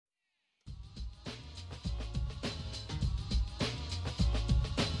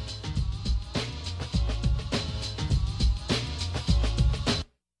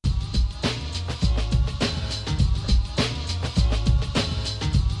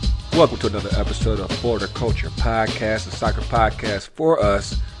Welcome to another episode of Florida Culture Podcast, a soccer podcast for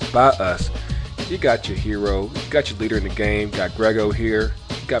us, by us. You got your hero, you got your leader in the game, got Grego here,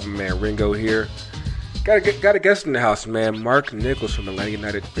 you got my man Ringo here. Got a guest in the house, man, Mark Nichols from Atlanta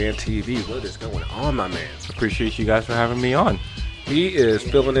United Fan TV. What is going on, my man? Appreciate you guys for having me on. He is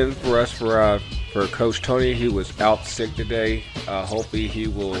filling in for us for Coach Tony. He was out sick today. Hopefully he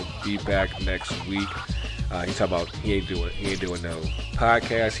will be back next week. He's talking about he ain't doing no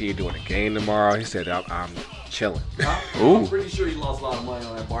podcast. He ain't doing a game tomorrow. He said I'm chilling. I'm pretty sure he lost a lot of money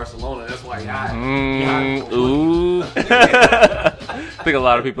on that Barcelona. That's why he hired. I think a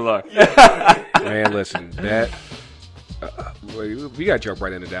lot of people are. Man, listen, that we got to jump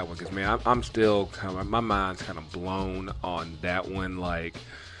right into that one because man, I'm still my mind's kind of blown on that one. Like,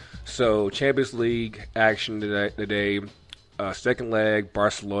 so Champions League action today, second leg,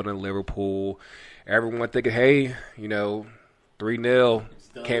 Barcelona, Liverpool. Everyone thinking, hey, 3-0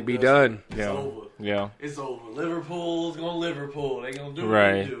 can't be done. It's over. Yeah. It's over. Liverpool's going to Liverpool. They going to do what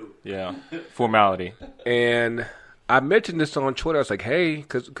Right. they do. Yeah. Formality. And I mentioned this on Twitter. I was like, hey,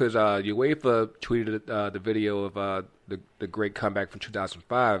 because UEFA tweeted the video of the great comeback from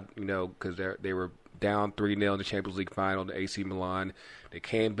 2005, because they were down 3-0 in the Champions League final to AC Milan. They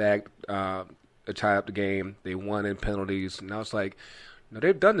came back to tie up the game. They won in penalties. And I was like,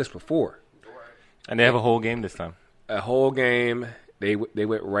 they've done this before. And they have a whole game this time. A whole game. They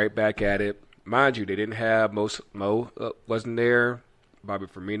went right back at it. Mind you, they didn't have Mo wasn't there. Bobby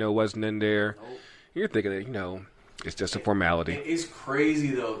Firmino wasn't in there. Nope. You're thinking that, it's just a formality. It's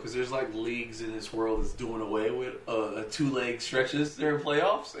crazy, though, because there's, leagues in this world that's doing away with two-leg stretches during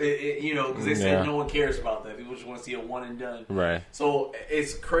playoffs. Because they said no one cares about that. People just want to see a one-and-done. Right. So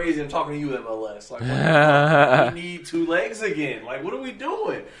it's crazy. I'm talking to you, MLS. Like, what the fuck? We need 2 legs again. Like, what are we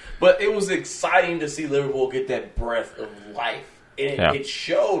doing? But it was exciting to see Liverpool get that breath of life. And it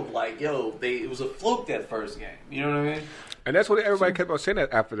showed, it was a fluke that first game. You know what I mean? And that's what everybody kept on saying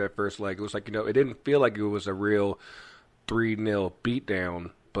that after that first leg. It was like, it didn't feel like it was a real 3-0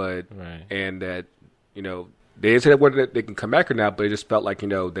 beatdown, but and that, they didn't say whether they can come back or not, but it just felt like,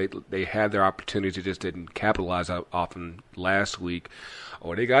 they had their opportunities, they just didn't capitalize off them last week,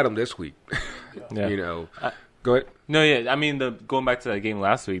 or they got them this week. Yeah. Go ahead. No, yeah. I mean, going back to that game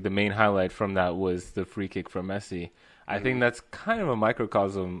last week, the main highlight from that was the free kick from Messi. I think that's kind of a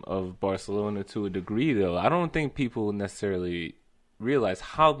microcosm of Barcelona to a degree, though. I don't think people necessarily realize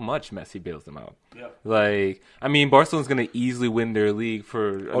how much Messi bails them out. Yeah. Barcelona's going to easily win their league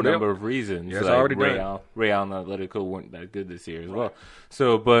for a number of reasons. Yeah, it's already done. Real and Atletico weren't that good this year as well.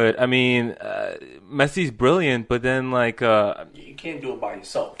 So, but, Messi's brilliant, but then, you can't do it by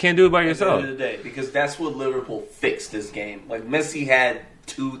yourself. Can't do it by At yourself. the end of the day, because that's what Liverpool fixed this game. Like, Messi had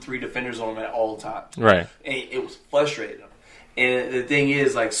 2-3 defenders on him at all times. Right. And it was frustrating him. And the thing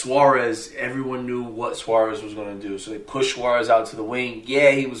is, Suarez, everyone knew what Suarez was going to do. So they pushed Suarez out to the wing.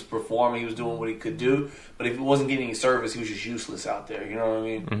 Yeah, he was performing. He was doing what he could do. But if he wasn't getting any service, he was just useless out there. You know what I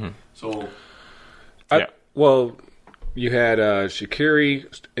mean? Mm-hmm. So, Well, you had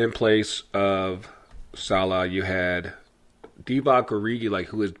Shaqiri in place of Salah. You had Divock Origi,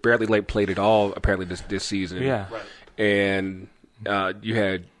 who has barely played at all apparently this season. Yeah. right. And you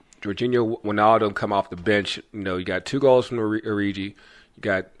had Jorginho Wijnaldum come off the bench. You got 2 goals from Origi. You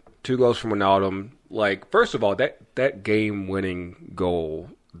got 2 goals from Wijnaldum. First of all, that game-winning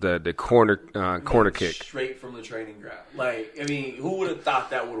goal, the corner kick, Straight from the training ground. Who would have thought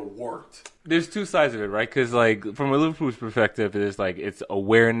that would have worked? There's 2 sides of it, right? Because, from a Liverpool's perspective, it's it's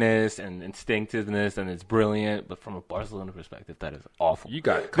awareness and instinctiveness, and it's brilliant. But from a Barcelona perspective, that is awful. You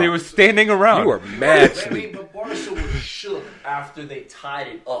got They were standing around. You were mad sleep. But Barca was shook after they tied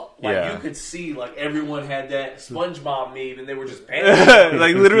it up. You could see, everyone had that SpongeBob meme, and they were just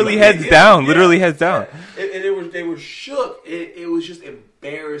panicking. literally heads down. Literally heads down. And they were shook. It was just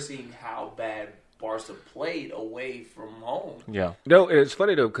embarrassing how bad Barca played away from home. Yeah. No, it's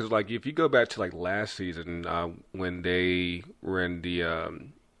funny though because if you go back to last season when they were in the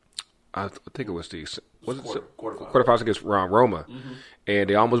I think it was quarterfinals against Roma, and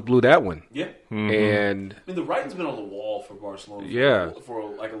they almost blew that one. Yeah. Mm-hmm. And the writing's been on the wall for Barcelona. For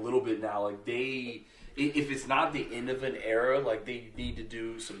a little bit now. If it's not the end of an era, they need to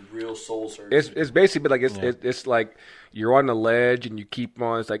do some real soul searching. It's basically it's like you're on the ledge and you keep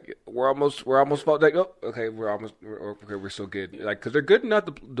on. It's like we're almost felt we're so good. Because they're good enough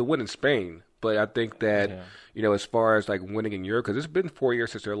to win in Spain, but I think that as far as winning in Europe, because it's been 4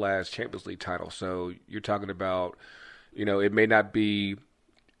 years since their last Champions League title, so you're talking about it may not be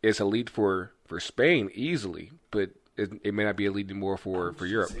as elite for Spain easily, but it may not be elite anymore for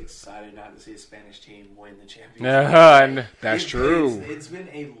Europe. I'm excited not to see a Spanish team win the championship. That's true. It's been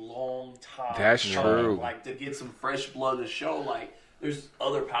a long time. That's true. Like to get some fresh blood to show like there's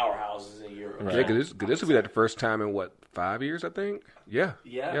other powerhouses in Europe. Right. Yeah, because this will be like the first time in 5 years, I think. Yeah,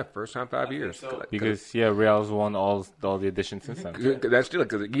 first time 5 years. So. Because Real's won all the editions since then. That's still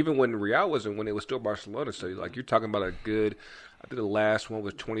because even when Real wasn't, when it was still Barcelona, so like you're talking about a good. I think the last one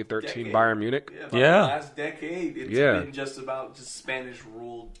was 2013 Bayern Munich. Yeah, the last decade, it's been just Spanish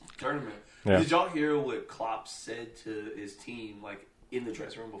ruled tournament. Yeah. Did y'all hear what Klopp said to his team, like in the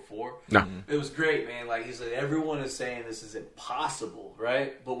dressing room before? No, it was great, man. Like he said, everyone is saying this is impossible,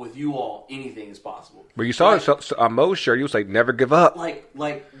 right? But with you all, anything is possible. But you saw on Mo's shirt, he was like, "Never give up." Like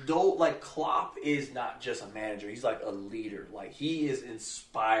Klopp is not just a manager; he's like a leader. Like he has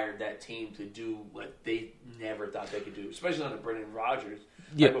inspired that team to do what they never thought they could do, especially under Brendan Rodgers.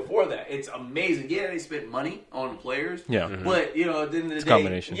 Yeah. Like before that, it's amazing. Yeah, they spent money on players. Yeah, but at the end of the day, it's a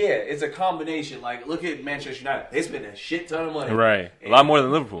combination. Yeah, it's a combination. Like look at Manchester United; they spent a shit ton of money. Right, a lot more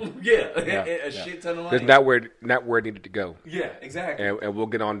than Liverpool. A shit ton of money. It's not where it needed to go. Yeah, exactly. And we'll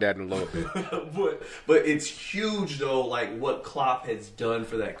get on that in a little bit. but it's huge though, like what Klopp has done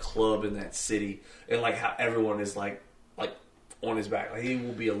for that club and that city, and like how everyone is like on his back. Like he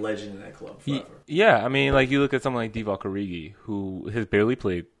will be a legend in that club forever. Yeah, I mean, like you look at someone like Divock Origi, who has barely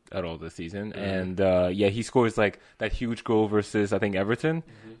played at all this season, and he scores like that huge goal versus I think Everton.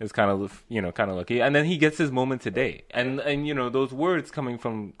 It's kind of lucky, and then he gets his moment today, and those words coming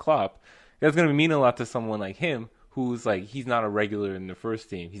from Klopp, that's going to mean a lot to someone like him. Who's like, he's not a regular in the first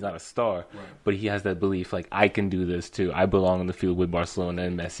team. He's not a star, but he has that belief, like, I can do this too. I belong on the field with Barcelona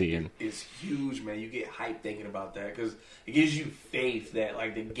and Messi. And it's huge, man. You get hyped thinking about that because it gives you faith that,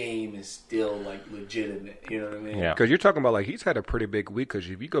 like, the game is still, like, legitimate. You know what I mean? Yeah. Because you're talking about, like, he's had a pretty big week because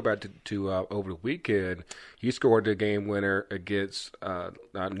if you go back to over the weekend, he scored the game winner against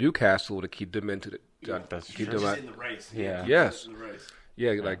Newcastle to keep them into the keep them in the race. Yeah. Yes. In the race.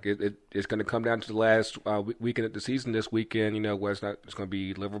 Yeah, like it's going to come down to the last weekend of the season this weekend. Where it's going to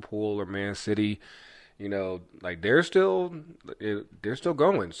be Liverpool or Man City. Like they're still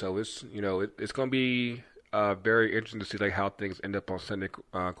going. So it's it's going to be very interesting to see like how things end up on Sunday.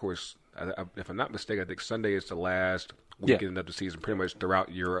 Of course, if I'm not mistaken, I think Sunday is the last weekend of the season, pretty much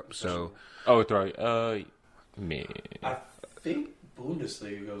throughout Europe. So throughout I think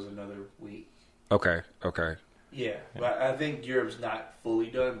Bundesliga goes another week. Okay. Yeah, but I think Europe's not fully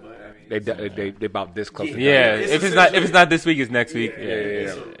done. But I mean, they about this close. Yeah, if it's not this week, it's next week.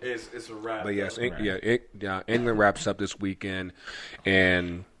 Yeah. It's a wrap. But yes, England wraps up this weekend,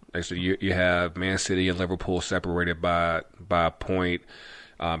 and like I said, you have Man City and Liverpool separated by a point.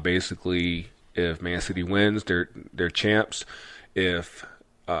 Basically, if Man City wins, they're champs. If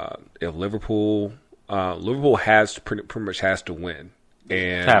Liverpool has pretty much has to win.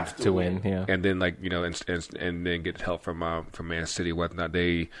 And have to win, yeah. And then and then get help from Man City, whether or not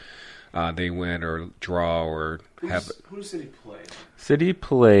they win or draw or have. Who does City play? City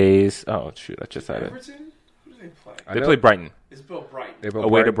plays. Oh shoot! I just had it. Everton. Who do they play? They play Brighton. It's Bill Brighton. They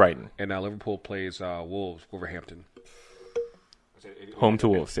away to Brighton. And now Liverpool plays Wolverhampton. Home to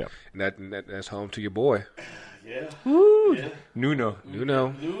Wolves, yeah. And that's home to your boy. Yeah. Woo! Yeah. Nuno,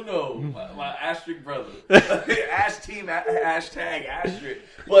 my asterisk brother. Ash team, hashtag asterisk.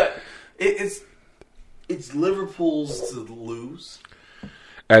 But it's Liverpool's to lose.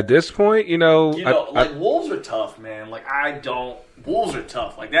 At this point, Wolves are tough, man. Wolves are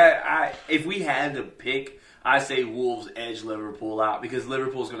tough. Like that, if we had to pick, I say Wolves edge Liverpool out because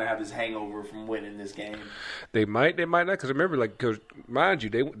Liverpool's going to have this hangover from winning this game. They might not. Because remember, because mind you,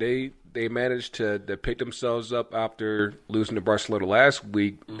 they managed to pick themselves up after losing to Barcelona last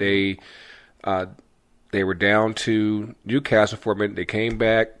week. Mm-hmm. They were down to Newcastle for a minute. They came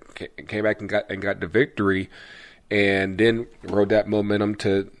back and got the victory, and then rode that momentum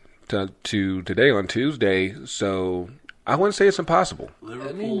to today on Tuesday. So I wouldn't say it's impossible.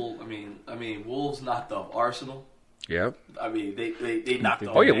 Liverpool, I mean, Wolves knocked off Arsenal. Yeah. I mean, they knocked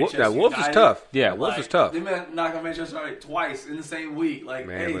off. Oh yeah, Manchester Wolves United. is tough. Yeah, Wolves is tough. They knocked off Manchester United twice in the same week. Like,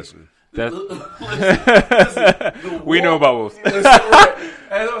 man, listen. We know about Wolves. As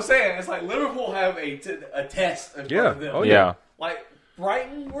I'm saying, it's like Liverpool have a test in front of them. Oh yeah. Like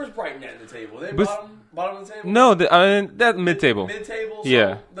Brighton, where's Brighton at the table? They bottom of the table. No, that's mid-table. Mid-table. So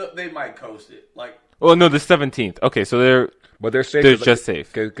yeah. They might coast it. Like. Oh no, the 17th. Okay, so they're safe. They're just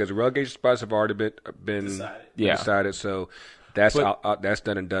safe because the relegation spots have already been decided. So that's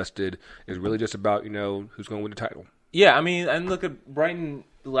done and dusted. It's really just about who's going to win the title. Yeah, I mean, and look at Brighton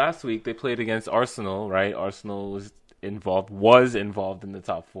last week. They played against Arsenal, right? Arsenal was was involved in the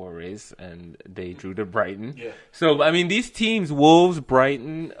top 4 race, and they drew to Brighton. Yeah. So, I mean, these teams, Wolves,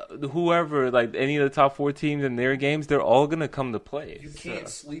 Brighton, whoever, like any of the top 4 teams in their games, they're all going to come to play. You can't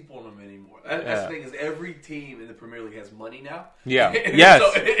sleep on them anymore. That's the thing is every team in the Premier League has money now. Yeah. Yes.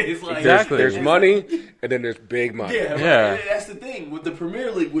 So it's like, Exactly. There's money, and then there's big money. Yeah. That's the thing with the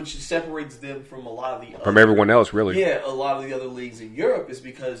Premier League, which separates them from a lot of the From everyone else, really. Yeah, a lot of the other leagues in Europe is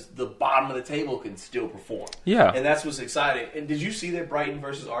because the bottom of the table can still perform. Yeah. And that's what's exciting. And did you see that Brighton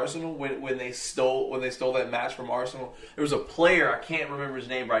versus Arsenal when they stole that match from Arsenal? There was a player, I can't remember his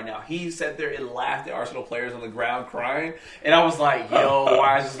name right now. He sat there and laughed at Arsenal players on the ground crying, and I was like, "Yo,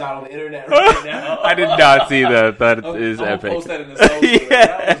 why is this not on the internet right now?" I did not see that. That is I'll epic. post that in the social.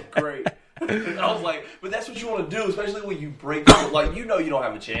 That was great. I was like, but that's what you want to do, especially when you break through. Like, you don't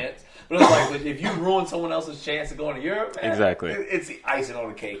have a chance. But it's like, if you ruin someone else's chance to go to Europe, man, Exactly. it's the icing on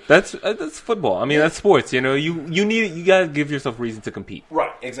the cake. That's football. I mean, that's sports. You know, you gotta give yourself reason to compete.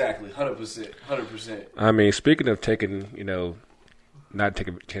 Right, exactly, 100%. I mean, speaking of taking, not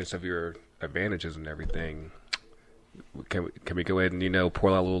taking a chance of your advantages and everything, can we go ahead and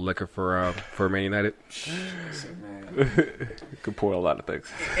pour out a little liquor for Man United? Could pour a lot of things.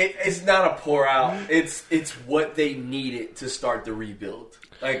 It's not a pour out. It's what they needed to start the rebuild.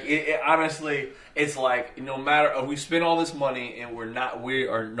 Like honestly, it's like no matter we spent all this money and we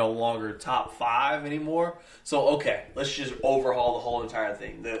are no longer top 5 anymore. So okay, let's just overhaul the whole entire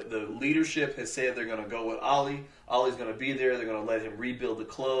thing. The leadership has said they're going to go with Ollie. Ollie's going to be there. They're going to let him rebuild the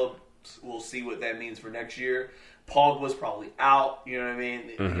club. We'll see what that means for next year. Pogba's probably out. You know what I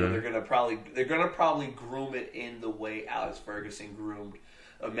mean? Mm-hmm. They're gonna probably groom it in the way Alex Ferguson groomed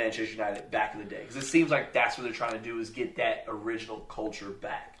Manchester United back in the day, because it seems like that's what they're trying to do is get that original culture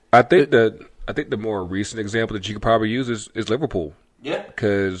back. I think the more recent example that you could probably use is Liverpool. Yeah,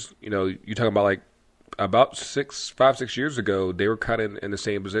 because you're talking about like about 5-6 years ago, they were kind of in the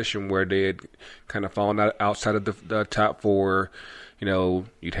same position where they had kind of fallen outside of the top 4.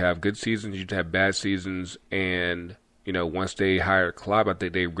 You'd have good seasons, you'd have bad seasons, and once they hired Klopp, I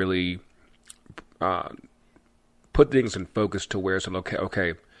think they really put things in focus to where it's like,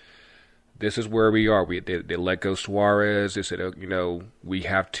 okay, this is where we are. They let go Suarez. They said, we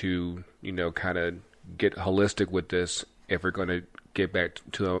have to, kind of get holistic with this if we're going to get back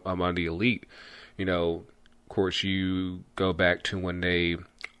to among the elite. Of course, you go back to when they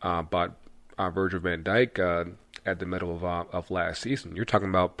bought Virgil van Dijk at the middle of last season. You're talking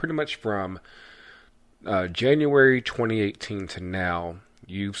about pretty much from January 2018 to now,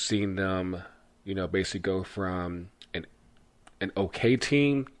 you've seen them, basically go from an okay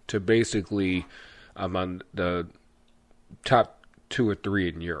team to basically among the top 2 or 3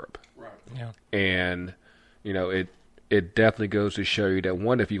 in Europe. right. Yeah. And, it definitely goes to show you that,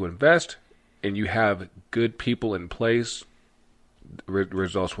 one, if you invest and you have good people in place,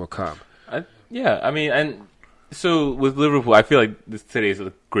 results will come. So with Liverpool, I feel like today is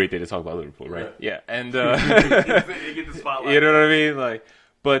a great day to talk about Liverpool, right? Yeah, and You get the spotlight. you know what I mean, like.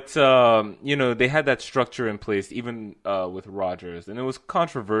 But they had that structure in place, even with Rodgers, and it was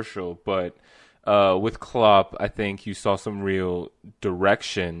controversial. But with Klopp, I think you saw some real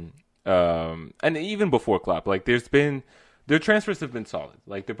direction, and even before Klopp, like their transfers have been solid.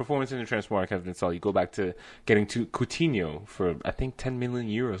 Like their performance in the transfer market have been solid. You go back to getting to Coutinho for I think 10 million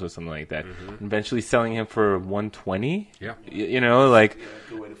euros or something like that. Mm-hmm. Eventually selling him for 120. Yeah,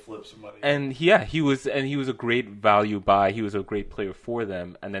 Good way to flip somebody. And he was a great value buy. He was a great player for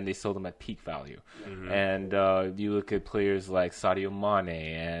them, and then they sold him at peak value. Mm-hmm. And you look at players like Sadio Mane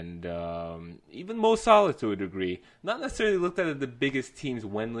and even Mo Salah to a degree. Not necessarily looked at the biggest teams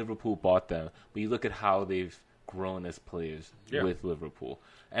when Liverpool bought them, but you look at how they've grown as players with Liverpool.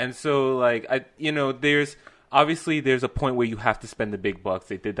 And so there's a point where you have to spend the big bucks.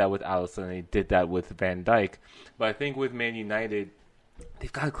 They did that with Alisson, they did that with Van Dijk. But I think with Man United,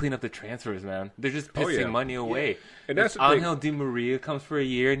 they've got to clean up the transfers, man. They're just pissing money away. And that's Angel Di Maria comes for a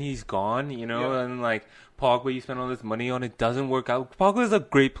year and he's gone, and like Pogba, you spend all this money on, it doesn't work out. Pogba is a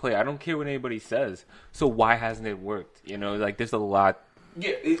great player. I don't care what anybody says. So why hasn't it worked? There's a lot.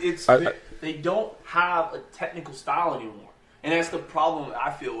 Yeah, they don't have a technical style anymore, and that's the problem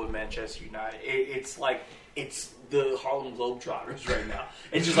I feel with Manchester United. It's the Harlem Globetrotters right now.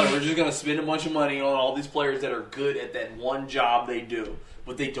 It's just like we're just gonna spend a bunch of money on all these players that are good at that one job they do,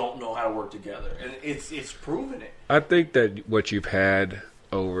 but they don't know how to work together, and it's proven it. I think that what you've had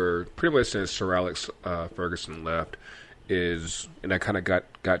over pretty much since Sir Alex Ferguson left is, and I kind of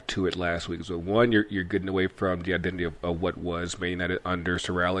got to it last week. So one, you're getting away from the identity of what was Man United under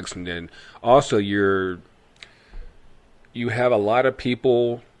Sir Alex, and then also you have a lot of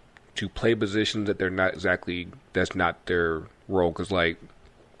people to play positions that they're not exactly. That's not their role. Because like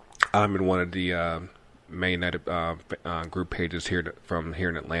I'm in one of the Man United group pages from here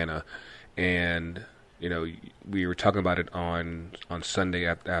in Atlanta, and you know we were talking about it on Sunday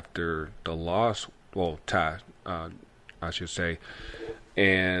after the loss. Well, tie, I should say,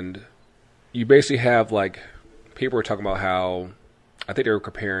 and you basically have like people were talking about how I think they were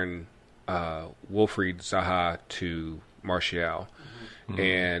comparing Wilfried Zaha to Martial,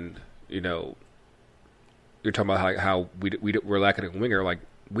 and you know you're talking about how we're lacking a winger. Like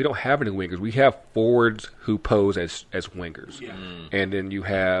we don't have any wingers. We have forwards who pose as wingers, and then you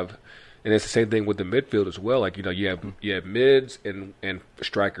have, and it's the same thing with the midfield as well. Like you know you have mids and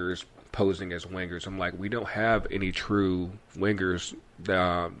strikers posing as wingers. I'm like we don't have any true wingers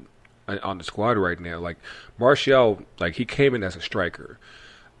on the squad right now. Like Martial, like he came in as a striker.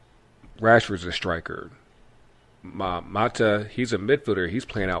 Rashford's a striker. Mata, he's a midfielder. He's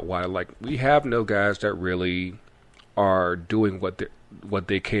playing out wide. Like we have no guys that really are doing what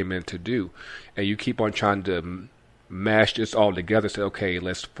they came in to do, and you keep on trying to mash this all together. Say, okay,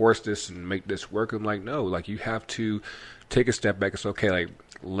 let's force this and make this work. I'm like, no. Like you have to take a step back and say, okay, like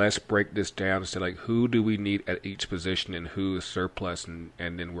let's break this down and say, like, who do we need at each position and who is surplus, and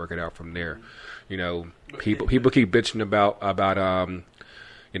then work it out from there. You know, people keep bitching about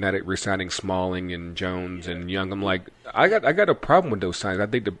United re-signing Smalling and Jones and Young. I'm like, I got a problem with those signs. I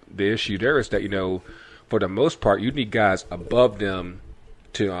think the issue there is that, you know, for the most part, you need guys above them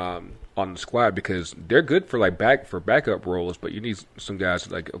to on the squad because they're good for like backup roles, but you need some guys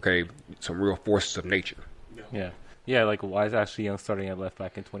like, okay, some real forces of nature. Yeah, like why is Ashley Young starting at left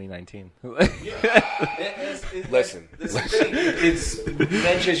back in 2019? Listen, it's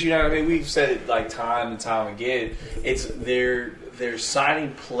Manchester United. I mean, we've said it like time and time again. It's they're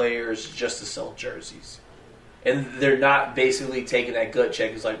signing players just to sell jerseys, and they're not basically taking that gut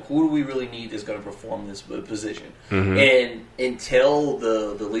check. It's like, who do we really need that's going to perform this position? Mm-hmm. And until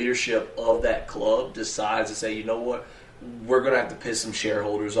the leadership of that club decides to say, you know what, we're going to have to piss some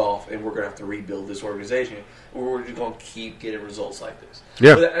shareholders off, and we're going to have to rebuild this organization, or we're just going to keep getting results like this.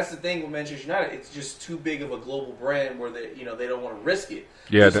 Yeah, but that's the thing with Manchester United. It's just too big of a global brand where they don't want to risk it.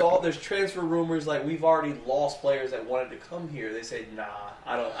 Yeah, there's transfer rumors like we've already lost players that wanted to come here. They said, nah,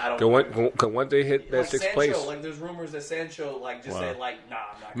 I don't. Once they hit that like sixth Sancho, place, like there's rumors that Sancho like just said like, nah,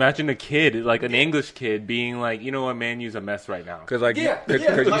 I'm not. Imagine a kid, like an English kid, being like, you know what, Man U's a mess right now. Because like, you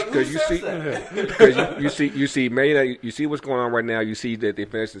see, Man, you see what's going on right now. You see that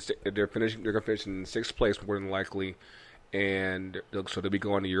they're finishing in sixth place more than likely. And so they'll be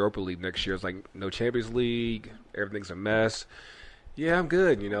going to Europa League next year. It's like no Champions League. Everything's a mess. Yeah, I'm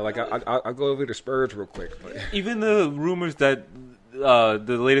good. You know, like I'll go over to Spurs real quick. But. Even the rumors that the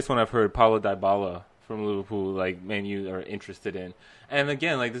latest one I've heard, Paulo Dybala from Liverpool, like Man U are interested in. And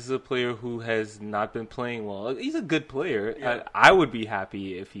again, like this is a player who has not been playing well. He's a good player. Yeah. I would be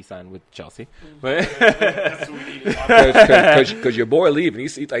happy if he signed with Chelsea, but because your boy leaving,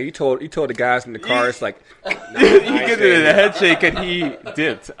 he told the guys in the car, it's like he gave it a head shake and he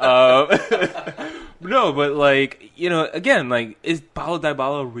dipped. No, but like again, like is Paulo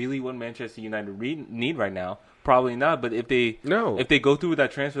Dybala really what Manchester United need right now? Probably not, but if they go through with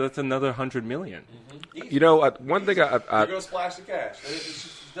that transfer, that's another 100 million. Mm-hmm. You know, one thing they're gonna splash the cash. It's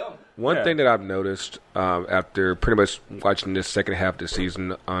just dumb. One thing that I've noticed after pretty much watching this second half of the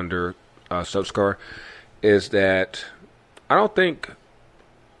season under Solskjaer is that I don't think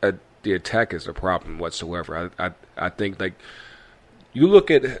the attack is a problem whatsoever. I think like you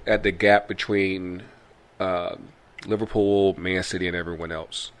look at the gap between Liverpool, Man City, and everyone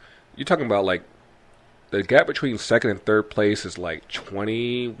else. You're talking about like. The gap between second and third place is like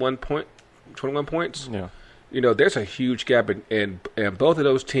 21 points. Yeah. You know, there's a huge gap, and both of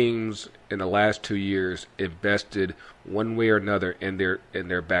those teams in the last 2 years invested one way or another in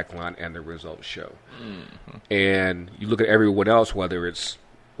their back line, and the results show. Mm-hmm. And you look at everyone else, whether it's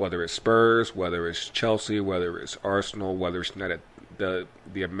Spurs, whether it's Chelsea, whether it's Arsenal, whether it's United, the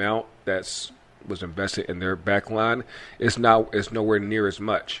amount was invested in their back line is nowhere near as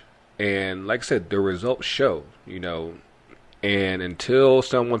much. And like I said, the results show, and until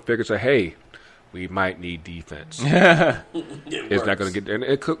someone figures out, hey, we might need defense, it's not going to get there. And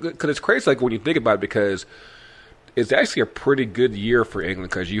because it's crazy, like when you think about it, because it's actually a pretty good year for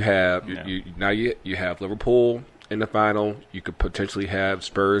England because you have you have Liverpool in the final. You could potentially have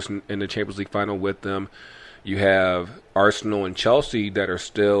Spurs in the Champions League final with them. You have Arsenal and Chelsea that are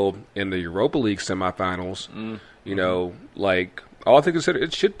still in the Europa League semifinals. Like. All things considered,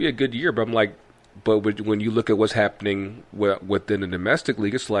 it should be a good year, but I'm like, when you look at what's happening within the domestic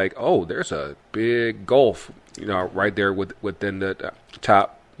league, it's like, oh, there's a big gulf, right there within the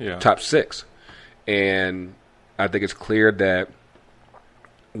top top 6. And I think it's clear that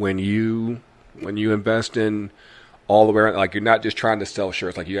when you invest in all the way around, like you're not just trying to sell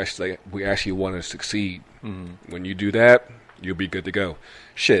shirts, like we actually want to succeed. Mm-hmm. When you do that, you'll be good to go.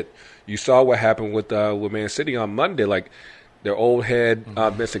 Shit, you saw what happened with Man City on Monday. Like their old head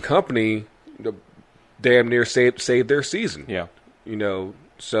Vincent Kompany, damn near saved their season. Yeah,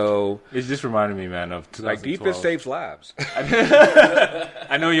 So it just reminded me, man, of 2012. Like defense saves lives.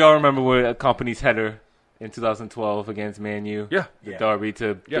 I know y'all remember where Kompany's header in 2012 against Man U. Yeah, the derby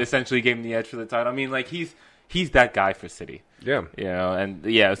to essentially give him the edge for the title. I mean, like he's that guy for City. Yeah, and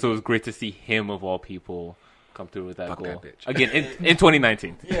so it was great to see him of all people come through with that Fuck goal that bitch. again in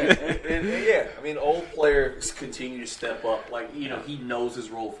 2019. Yeah. I mean, old players continue to step up. Like he knows his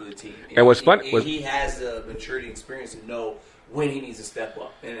role for the team. And what's funny was he has the maturity and experience to know when he needs to step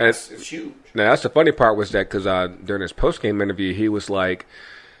up, and it's huge. Now that's the funny part was that because during his post game interview, he was like,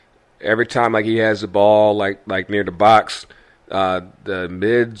 every time like he has the ball like near the box, the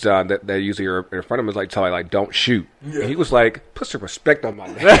mids that usually are in front of him is like telling like don't shoot. Yeah. And he was like, put some respect on my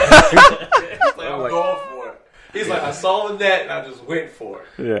name. I'm going for it. He's like, I saw the net and I just went for it.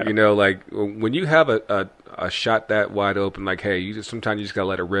 Yeah. Like when you have a shot that wide open, like hey, sometimes you just gotta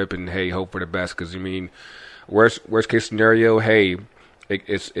let it rip and hey, hope for the best because worst case scenario, hey,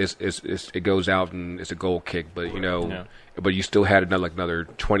 it goes out and it's a goal kick, but but you still had another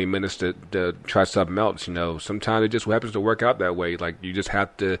 20 minutes to try something else. Sometimes it just happens to work out that way. Like you just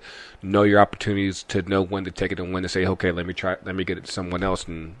have to know your opportunities to know when to take it and when to say, okay, let me get it to someone else,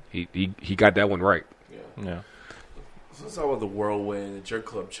 and he got that one right. Yeah. So let's talk about the whirlwind that your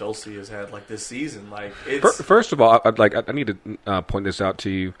club Chelsea has had like this season. Like it's first of all, I need to point this out to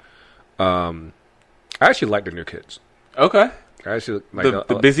you. I actually like the new kids. Okay. I actually like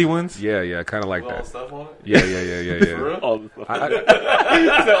the busy ones. Yeah, kind of like that. All the stuff on it. Yeah. For real? All the stuff.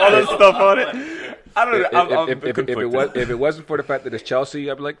 All the stuff on it. I don't know. If it wasn't for the fact that it's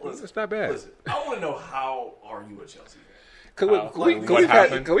Chelsea, I'd be like, it's not bad. Listen, I want to know how are you a Chelsea fan?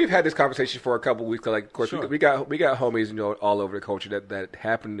 Because we've had this conversation for a couple of weeks. Like, of course, sure. we got homies, all over the culture that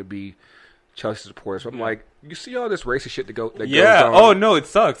happen to be Chelsea supporters. So I'm like, you see all this racist shit that goes on. Oh no, it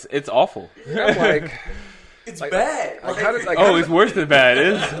sucks. It's awful. I'm like. It's bad. It's worse than bad.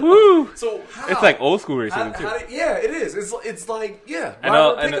 It's woo. So how? It's like old school racism too. It is. It's like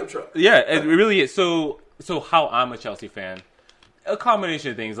pickup truck. Yeah, it really is. So how I'm a Chelsea fan, a combination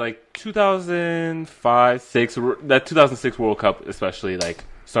of things like 2005, 6, that 2006 World Cup especially like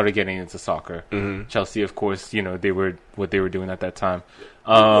started getting into soccer. Mm-hmm. Chelsea, of course, they were what they were doing at that time. It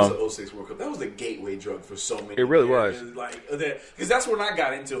was the 06 World Cup. That was the gateway drug for so many. It really was. Because that's when I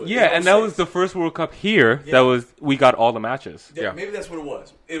got into it. Yeah, and that was the first World Cup here. Yeah. We got all the matches. Yeah, maybe that's what it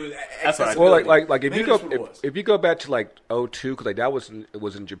was. It was. That's what like if you go back to like 2002, because like it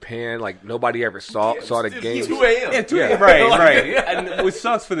was in Japan. Like nobody ever saw the game. 2 a.m. Yeah, 2 a.m. Right. And which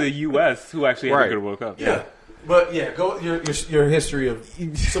sucks for the U.S. who actually had a good World Cup. Yeah. But go your history of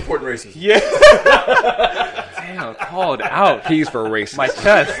supporting racism. Yeah. Damn, called out. Keys for racist. My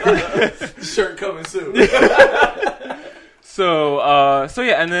chest. Shirt coming soon. So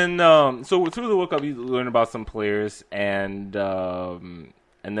yeah, and then so through the World Cup you learn about some players and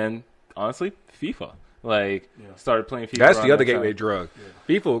then honestly FIFA. Started playing FIFA. That's the other gateway drug. Yeah.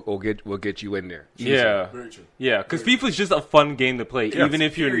 FIFA will get you in there. Yeah, very true. Yeah, because FIFA is just a fun game to play, even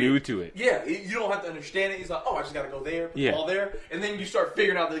if you're new to it. Yeah, you don't have to understand it. It's like, I just got to go there, put the ball there, and then you start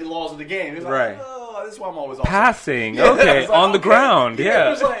figuring out the laws of the game. It's like, this is why I'm always passing. Okay, on the ground. Yeah, I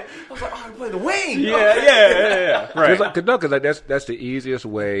was like, I play the wing. Yeah. Right. Because that's the easiest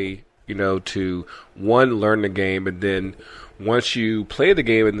way, to learn the game, and then. Once you play the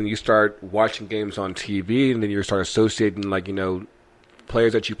game and then you start watching games on TV and then you start associating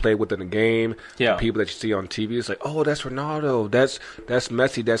players that you play with in the game, people that you see on TV, it's like, oh, that's Ronaldo, that's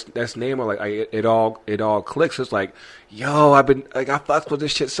Messi, that's Neymar. Like it all clicks. It's like, yo, I fucked with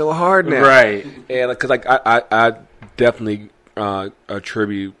this shit so hard now, right? And because I definitely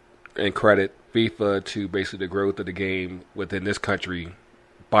attribute and credit FIFA to basically the growth of the game within this country.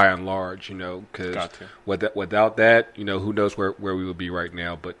 By and large, because without that, who knows where we would be right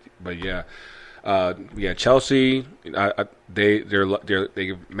now. But Chelsea, they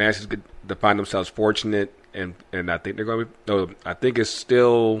managed to find themselves fortunate, and I think they're going to be. No, I think it's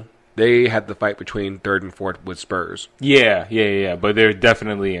still they had the fight between third and fourth with Spurs. Yeah. But they're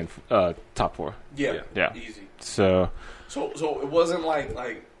definitely in top four. Yeah, easy. So it wasn't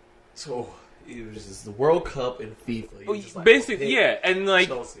like. So it was just the World Cup and FIFA. Oh, Just like, basically, yeah, and like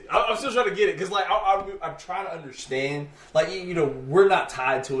Chelsea. I'm still trying to get it because like I'm trying to understand. Like we're not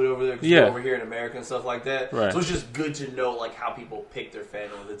tied to it over there because we're over here in America and stuff like that. Right. So it's just good to know like how people pick their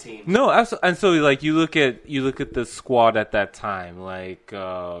fandom of the team. No, absolutely. And so like you look at the squad at that time, like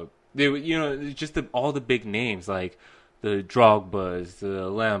they were, just all the big names like the Drogbas,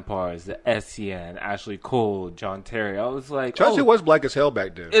 the Lampards, the Essien, Ashley Cole, John Terry. I was like, Chelsea was black as hell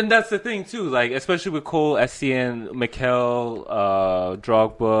back then. And that's the thing too, like especially with Cole, Essien, Mikel,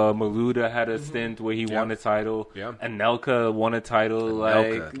 Drogba, Malouda had a stint where he won a title. Yeah. And Anelka won a title.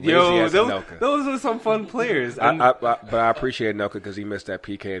 Those were some fun players. But I appreciate Anelka because he missed that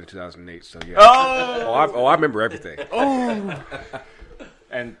PK in 2008. So yeah. I remember everything.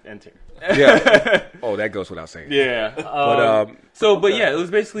 And Terry. Yeah. Oh, that goes without saying. Yeah. But it was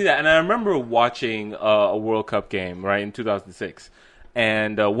basically that. And I remember watching a World Cup game, right, in 2006.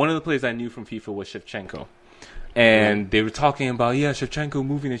 And one of the players I knew from FIFA was Shevchenko. And they were talking about, Shevchenko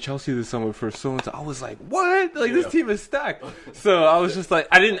moving to Chelsea this summer for so-and-so. I was like, what? Like, this team is stacked. So I was just like,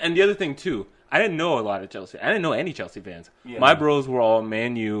 and the other thing, too, I didn't know a lot of Chelsea. I didn't know any Chelsea fans. Yeah. My bros were all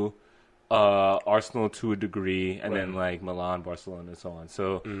Man U, Arsenal to a degree, and then like Milan, Barcelona, and so on.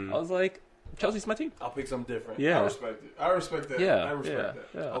 So I was like, Chelsea's my team. I'll pick something different. Yeah, I respect it. I respect that. Yeah, I respect that.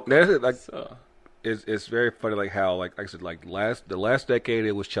 Yeah. Okay. It's very funny, like how like I said, like the last decade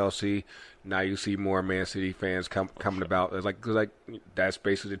it was Chelsea. Now you see more Man City fans coming about. It's like that's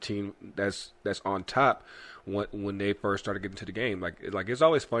basically the team that's on top when they first started getting to the game. Like it's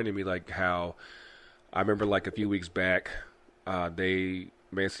always funny to me like how I remember like a few weeks back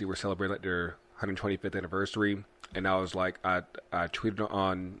Man City were celebrating like their 125th anniversary, and I was like, I tweeted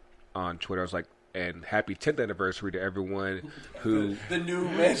on Twitter, I was like, and happy 10th anniversary to everyone who the new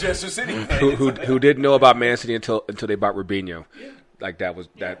Manchester City who didn't know about Man City until they bought Robinho. Yeah. Like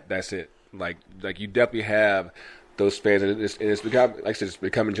that's it. Like you definitely have those fans, and it's become, like I said, it's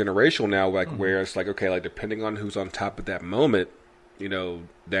becoming generational now. Like where it's like, okay, like depending on who's on top at that moment,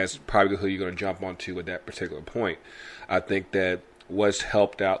 that's probably who you're going to jump onto at that particular point. I think that what's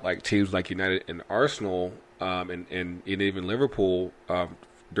helped out like teams like United and Arsenal, and even Liverpool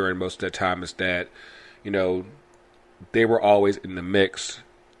during most of that time is that, they were always in the mix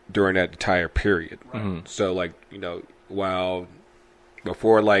during that entire period. Right. So like, while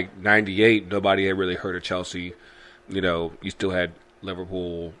before like 98, nobody had really heard of Chelsea, you still had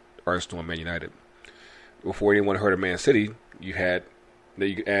Liverpool, Arsenal, and Man United. Before anyone heard of Man City, you could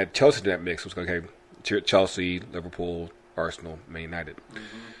add Chelsea to that mix. It was okay, Chelsea, Liverpool, Arsenal, Man United.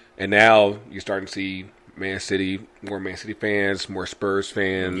 And now you're starting to see Man City, more Man City fans, more Spurs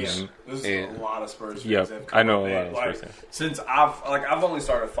fans. Yeah, there's a lot of Spurs fans. Yep, I know a lot of Spurs fans. Since I've only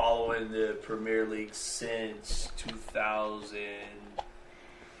started following the Premier League since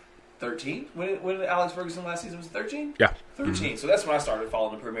 2013. When Alex Ferguson last season was 13? Yeah. 13. So that's when I started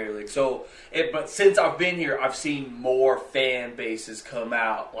following the Premier League. But since I've been here, I've seen more fan bases come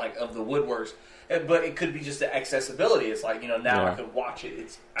out like of the woodworks. But it could be just the accessibility. It's like, now I could watch it.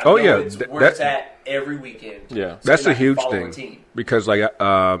 It's where it's at every weekend. Yeah, so that's a huge thing. Because like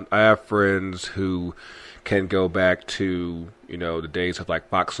I have friends who can go back to the days of like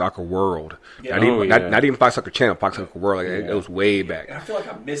Fox Soccer World. Yeah. Not even Fox Soccer Channel, Fox Soccer World. Like, it was way back. And I feel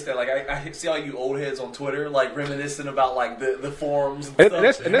like I missed that. Like I see all you old heads on Twitter like reminiscing about like the forums and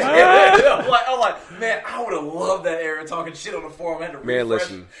stuff. I'm like, man, I would have loved that era talking shit on the forum. I had to refresh,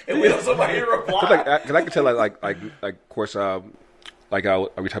 listen, and we had somebody to reply. Because I can tell like of course we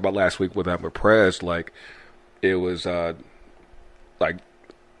talked about last week with Prez, like it was like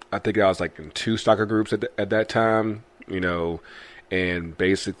I think I was like in 2 soccer groups at that time, and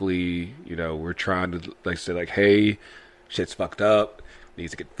basically, we're trying to like say like, hey, shit's fucked up,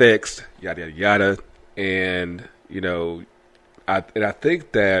 needs to get fixed, yada yada yada, and I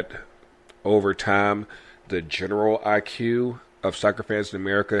think that over time, the general IQ of soccer fans in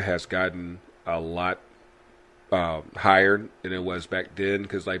America has gotten a lot higher than it was back then,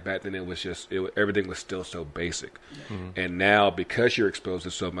 because like back then it was just everything was still so basic, and now because you're exposed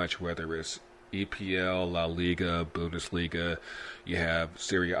to so much, whether it's EPL, La Liga, Bundesliga, you have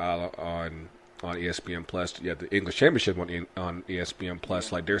Serie A on ESPN Plus, you have the English Championship on ESPN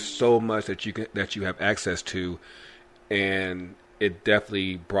Plus. Like there's so much that you have access to, and it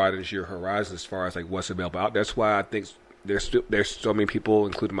definitely broadens your horizon as far as like what's available out. That's why I think there's so many people,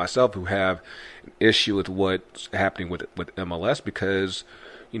 including myself, who have an issue with what's happening with MLS, because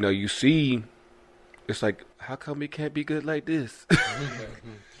you see it's like, how come we can't be good like this?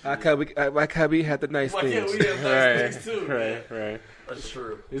 Why can't we have the nice things? Why can't we have nice things too? Right. That's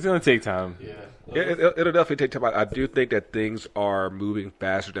true. It's going to take time. Yeah. It'll definitely take time. I do think that things are moving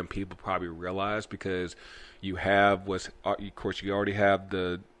faster than people probably realize because you have of course, you already have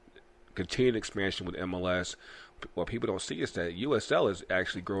the continued expansion with MLS. What people don't see is that USL is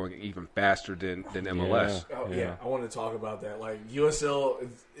actually growing even faster than MLS. Oh, yeah. I want to talk about that. Like USL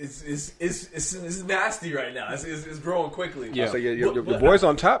is nasty right now. It's growing quickly. Yeah. So your boys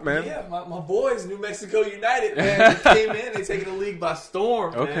on top, man. Yeah, my boys, New Mexico United, man, they came in. They taking the league by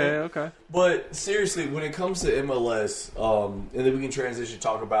storm. Man. Okay. But seriously, when it comes to MLS, and then we can transition to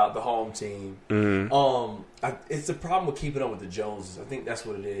talk about the home team. Mm-hmm. It's the problem with keeping up with the Joneses. I think that's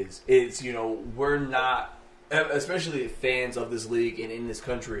what it is. It's we're not. Especially fans of this league and in this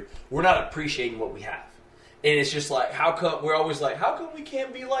country, we're not appreciating what we have. And it's just like, how come we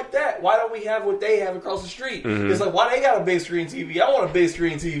can't be like that? Why don't we have what they have across the street? Mm-hmm. It's like, why they got a big screen TV? I want a big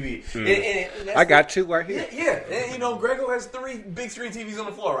screen TV. Mm-hmm. And I got two right here. Yeah. And, Grego has 3 big screen TVs on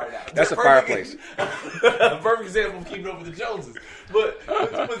the floor right now. That's a fireplace. A perfect example of keeping up with the Joneses.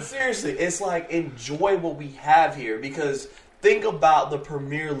 But seriously, it's like, enjoy what we have here because think about the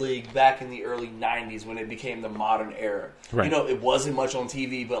Premier League back in the early 90s when it became the modern era. Right. It wasn't much on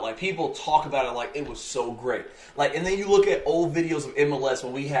TV, but like people talk about it like it was so great. Like, and then you look at old videos of MLS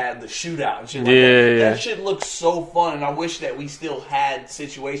when we had the shootout and shit like that. That shit looks so fun, and I wish that we still had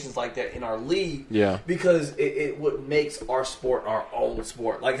situations like that in our league. Yeah. Because it what makes our sport our own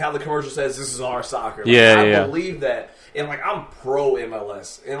sport. Like how the commercial says, "This is our soccer." Like, I believe that. And like I'm pro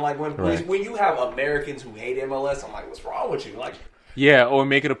MLS, and like when you have Americans who hate MLS, I'm like, what's wrong with you? Like, or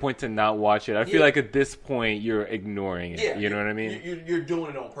make it a point to not watch it. I feel like at this point you're ignoring it. Yeah, you know what I mean? You're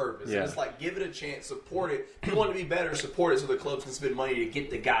doing it on purpose. Yeah. And it's like give it a chance, support it. If you want to be better, support it so the clubs can spend money to get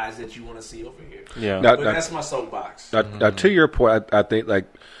the guys that you want to see over here. Yeah, but that's my soapbox. To your point, I think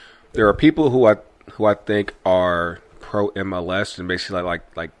like there are people who I think are pro MLS and basically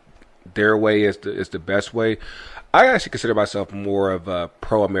like their way is the best way. I actually consider myself more of a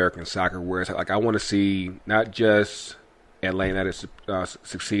pro-American soccer, whereas like I want to see not just Atlanta United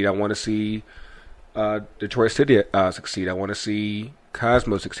succeed. I want to see Detroit City succeed. I want to see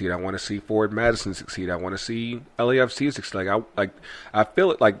Cosmo succeed. I want to see Forward Madison succeed. I want to see LAFC succeed. I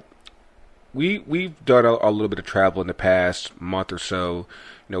feel it like we've done a little bit of travel in the past month or so.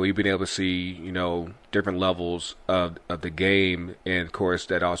 We've been able to see, different levels of the game. And, of course,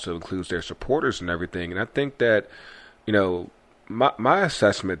 that also includes their supporters and everything. And I think that, my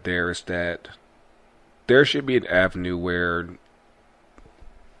assessment there is that there should be an avenue where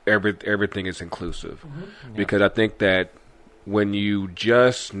everything is inclusive. Mm-hmm. Yeah. Because I think that when you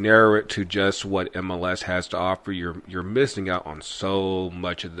just narrow it to just what MLS has to offer, you're missing out on so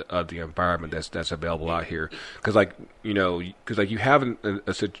much of the environment that's available out here. Because you have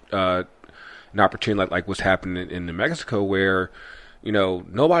an opportunity like what's happening in New Mexico, where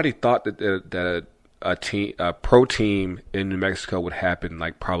nobody thought that a pro team in New Mexico would happen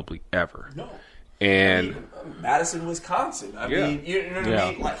like probably ever. No. And Madison, Wisconsin. I mean, you know what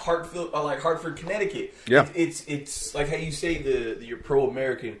I mean? Like Hartford, Connecticut. Yeah. It's like how you say you're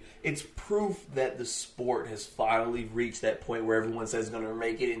pro-American. It's proof that the sport has finally reached that point where everyone says it's going to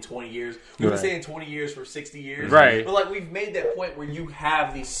make it in 20 years. We've been saying 20 years for 60 years. Right. But like we've made that point where you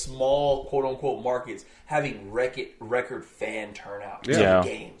have these small, quote-unquote, markets having record fan turnout in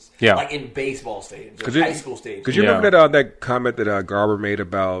games. Yeah. Like in baseball stadiums, high school stadiums. Because you remember that comment that Garber made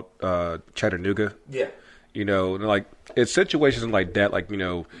about Chattanooga? Yeah. Like it's situations like that, like,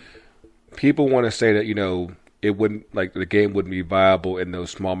 people want to say that, it wouldn't, like, the game wouldn't be viable in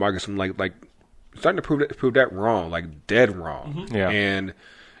those small markets. I'm like starting to prove that wrong, like dead wrong. Mm-hmm. Yeah. And,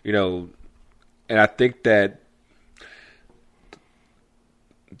 and I think that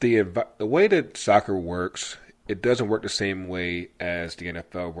the way that soccer works, it doesn't work the same way as the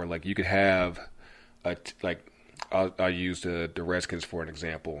NFL, where like you could have I'll use the Redskins for an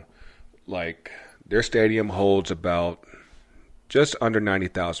example. Like their stadium holds about just under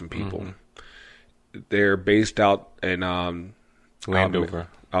 90,000 people. Mm-hmm. They're based out in Landover,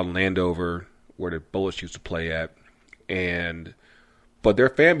 where the Bullets used to play at, but their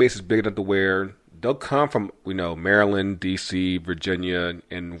fan base is big enough to where they'll come from Maryland, D.C., Virginia,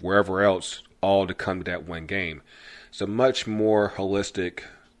 and wherever else, all to come to that one game. It's a much more holistic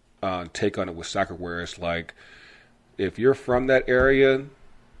take on it with soccer, where it's like if you're from that area,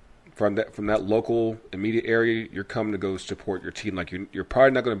 from that local immediate area, you're coming to go support your team. Like you're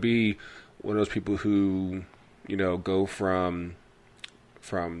probably not going to be one of those people who, go from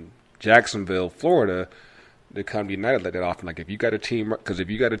Jacksonville, Florida, to come to United like that often. Like if you got a team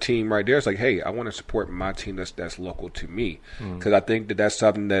right there, it's like, hey, I want to support my team that's local to me. Because I think that's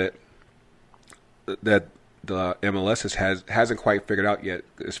something that the MLS hasn't quite figured out yet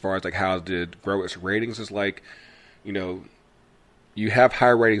as far as like how to grow its ratings. Is like, you know, you have high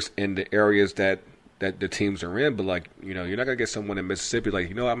ratings in the areas that the teams are in, but like, you know, you're not gonna get someone in Mississippi like,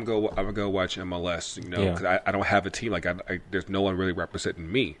 you know, I'm gonna go watch MLS, you know, because I don't have a team, like there's no one really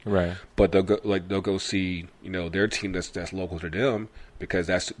representing me, right? But they'll go see, you know, their team that's local to them because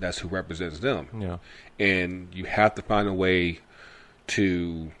that's who represents them, yeah. And you have to find a way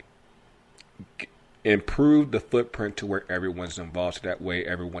to improve the footprint to where everyone's involved, so that way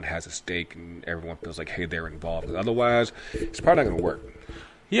everyone has a stake and everyone feels like, hey, they're involved. Otherwise, it's probably not gonna work.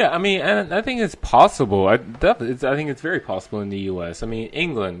 Yeah, I mean, and I think it's possible. I think it's very possible in the U.S. I mean,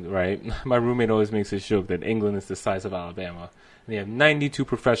 England, right? My roommate always makes this joke that England is the size of Alabama, and they have 92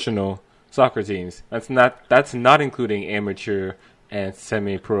 professional soccer teams. That's not including amateur and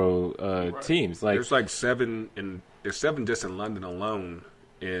semi-pro teams. Like there's like seven just in London alone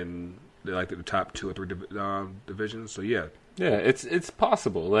in the top 2 or 3 divisions. So yeah, it's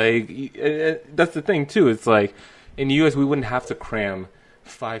possible. Like that's the thing too. It's like in the U.S. we wouldn't have to cram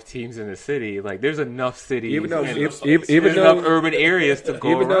 5 teams in the city. Like there's enough cities, even enough urban areas to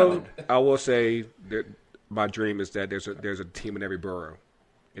go around. I will say that my dream is that there's a team in every borough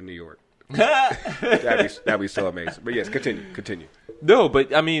in New York. that'd be so amazing. But yes, continue. No,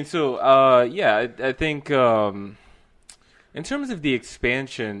 but I mean, so I think in terms of the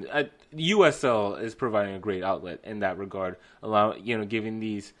expansion, USL is providing a great outlet in that regard, giving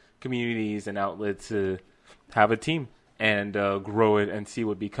these communities an outlet to have a team and grow it and see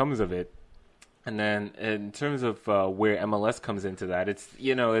what becomes of it. And then in terms of where MLS comes into that,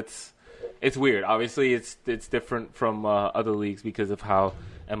 it's weird. Obviously, it's different from other leagues because of how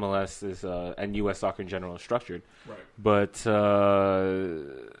MLS is and U.S. soccer in general is structured. Right. But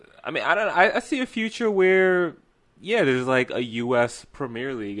I mean, I see a future where there's like a U.S.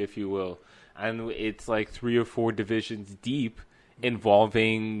 Premier League, if you will, and it's like 3 or 4 divisions deep,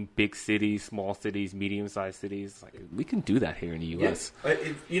 involving big cities, small cities, medium-sized cities. Like we can do that here in the U.S.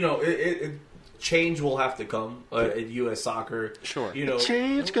 Yeah. Change will have to come in U.S. soccer. Sure.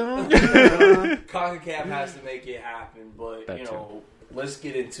 Change comes. CONCACAF has to make it happen, but let's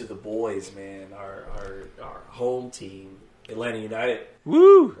get into the boys, man. Our home team, Atlanta United.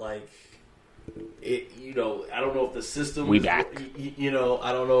 Woo! Like it. I don't know if the system. We back.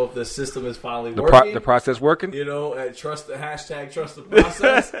 I don't know if the system is finally working. The process working. Trust the hashtag. Trust the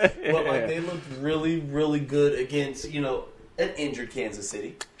process. But like they looked really, really good against an injured Kansas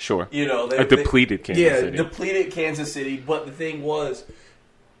City. Sure. A depleted Kansas City. Yeah, depleted Kansas City. But the thing was,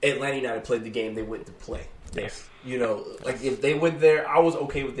 Atlanta United played the game they went to play. Yes. Like if they went there, I was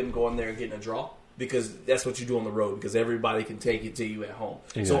okay with them going there and getting a draw because that's what you do on the road because everybody can take it to you at home.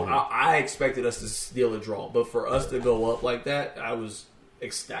 Exactly. So I expected us to steal a draw. But for us to go up like that, I was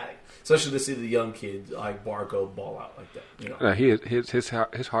ecstatic. Especially to see the young kid like Barco ball out like that.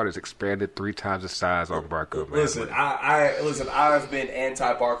 His heart is expanded 3 times the size on Barco. Man. Listen, I've been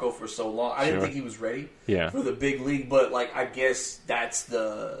anti Barco for so long. I didn't think he was ready for the big league, but like I guess that's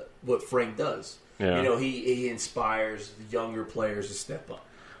what Frank does. Yeah. He inspires the younger players to step up.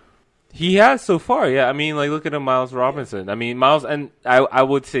 He has so far, yeah. I mean, like, look at Miles Robinson. I mean, Miles, and I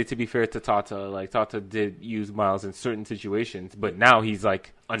would say, to be fair to Tata, like, Tata did use Miles in certain situations, but now he's,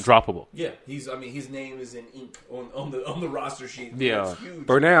 like, undroppable. Yeah, his name is in ink on the roster sheet. Yeah. That's huge.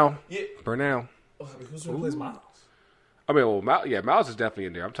 Burnell. Yeah. Burnell. Who's going to play Miles? I mean, well, Miles is definitely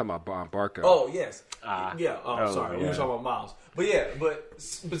in there. I'm talking about Barco. Oh, yes. Sorry. We were talking about Miles. But yeah, but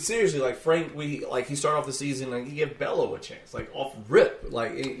seriously, like Frank, he started off the season like he gave Bello a chance, like off rip,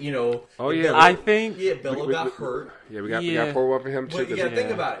 like Oh yeah, Bello, I think Bello got hurt. Yeah, we got pour one for him too. But you got to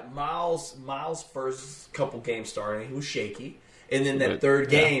think about it. Miles' first couple games starting, he was shaky, and then that third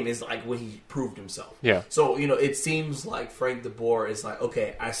game is like when he proved himself. Yeah. So it seems like Frank DeBoer is like,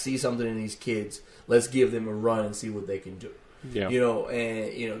 okay, I see something in these kids. Let's give them a run and see what they can do. Yeah.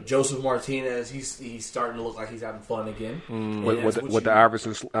 And Joseph Martinez, he's starting to look like he's having fun again. With the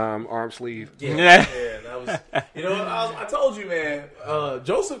Iverson arm sleeve. Yeah, that was. I told you, man.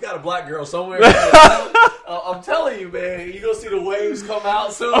 Joseph got a black girl somewhere. I'm telling you, man. You gonna see the waves come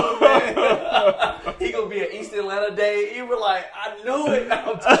out soon, man. He gonna be at East Atlanta Day. You were like, I knew it.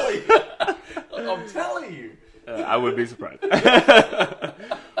 I'm telling you. I wouldn't be surprised.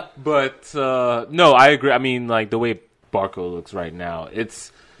 But no, I agree. I mean, like the way Barco looks right now,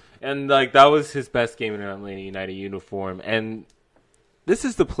 that was his best game in an Atlanta United uniform, and this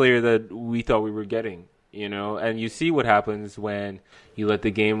is the player that we thought we were getting, and you see what happens when you let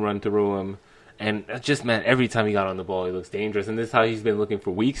the game run through him And just, man, every time he got on the ball, he looks dangerous. And this is how he's been looking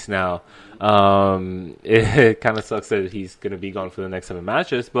for weeks now. It kind of sucks that he's going to be gone for the next 7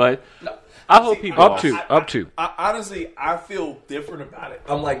 matches. But I hope he up to. Honestly, I feel different about it.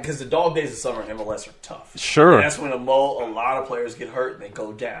 I'm like, because the dog days of summer in MLS are tough. Sure. And that's when a lot of players get hurt and they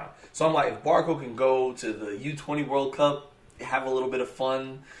go down. So I'm like, if Barco can go to the U20 World Cup, have a little bit of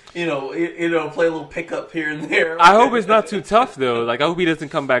fun, play a little pickup here and there. I hope it's not too tough, though. Like, I hope he doesn't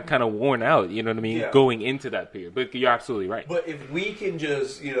come back kind of worn out, you know what I mean, Yeah. going into that period. But you're absolutely right. But if we can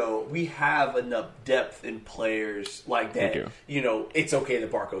just, we have enough depth in players like that, it's okay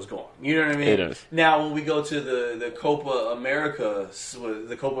that Barco's gone. You know what I mean? It is. Now, when we go to the Copa America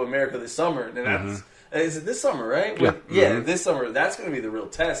this summer, then that's... Is it this summer, right? Yeah. This summer. That's going to be the real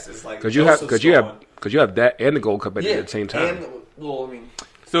test. It's like Because you have that and the Gold Cup at the same time.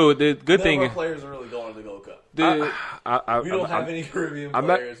 So the good none thing of our players are really going to the Gold Cup. We I'm don't have any Caribbean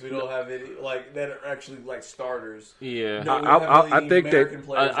players. We don't have any that are actually starters. Yeah. No, we don't have really I think that- American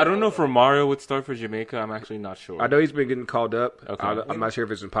players I don't know if Romario would start for Jamaica. I'm actually not sure. I know he's been getting called up. Okay. I'm not sure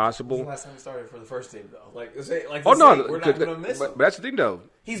if it's When's impossible. the last time he started for the first team, though? We're Oh no, not going to miss him. but that's the thing though.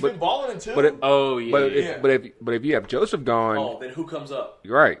 He's been balling in two. But Oh, yeah. but if you have Joseph gone, then who comes up?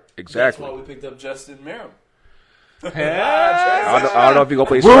 you're right, exactly. That's why we picked up Justin Merrim. I don't know if you're gonna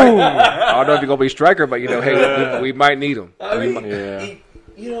play striker. I don't know if you're gonna be striker, but hey, we might need him. I mean, Yeah.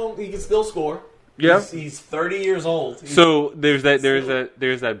 he can still score. Yeah. He's 30 years old. So there's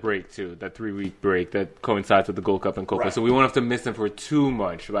that break too, that 3-week break that coincides with the Gold Cup and Copa. Right. So we won't have to miss them for too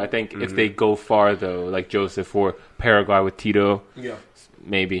much. But I think if they go far though, like Joseph or Paraguay with Tito,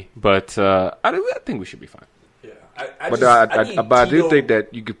 maybe. But I think we should be fine. Yeah, But I do think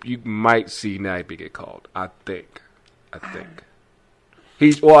that you might see Nagbe get called. I think. I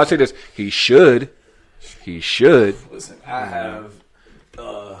say this. He should. Listen, I have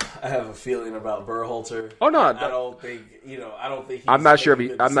a feeling about Berhalter. Oh no, I don't think he's I'm not sure if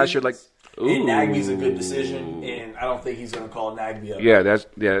making he. good I'm not sure. Like, decisions. And Nagbe's a good decision, and I don't think he's going to call Nagbe up. yeah,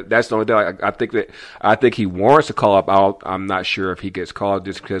 that's the only thing. I think he warrants a call up. I'm not sure if he gets called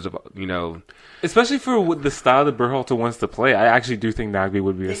just because of Especially for the style that Berhalter wants to play, I actually do think Nagbe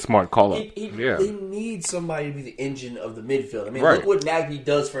would be a smart call up. They need somebody to be the engine of the midfield. I mean, Right. look what Nagbe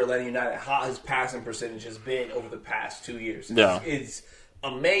does for Atlanta United, how his passing percentage has been over the past 2 years. It's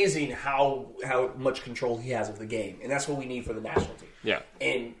amazing how much control he has of the game, and that's what we need for the national team. Yeah.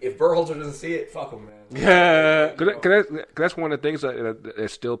 And if Berhalter doesn't see it, fuck him, man. Yeah. Cause that's one of the things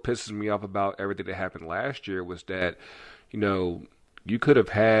that still pisses me off about everything that happened last year was that, you could have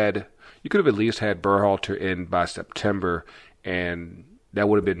at least had Berhalter in by September, and that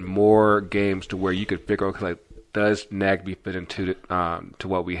would have been more games to where you could figure out, like, does Nagbe fit into to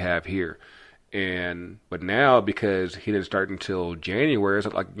what we have here? But now, because he didn't start until January, it's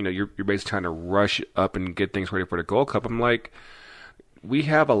like, you're basically trying to rush up and get things ready for the Gold Cup. I'm like, we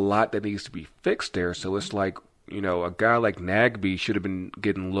have a lot that needs to be fixed there. So it's like, a guy like Nagbe should have been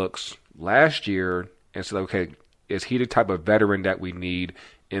getting looks last year, and so, okay, is he the type of veteran that we need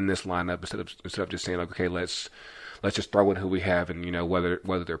in this lineup instead of just saying, like, okay, let's just throw in who we have, and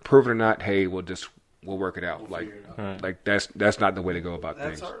whether they're proven or not, hey, we'll work it out. Like that's not the way to go about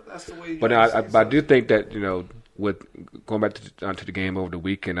things. That's the way. But I do think that with going back to the game over the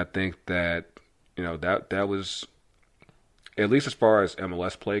weekend, I think that that was, at least as far as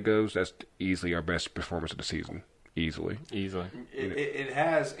MLS play goes, that's easily our best performance of the season. Easily. It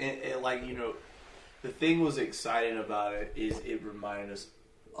has, and the thing was exciting about it is it reminded us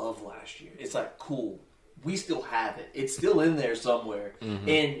of last year. It's like, cool, we still have it. It's still in there somewhere. Mm-hmm.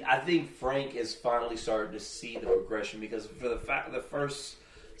 And I think Frank is finally starting to see the progression, because for the first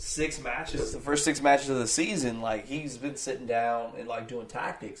 6 matches of the season, like, he's been sitting down and doing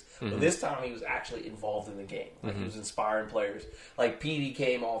tactics. Mm-hmm. But this time he was actually involved in the game. Like, he was inspiring players. Like, PD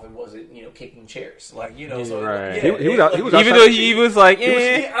came off and wasn't, kicking chairs. Like, so right. He was even though he was like,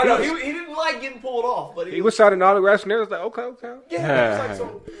 I know he didn't like getting pulled off, but he was signing autographs and everything. Like, okay. Yeah,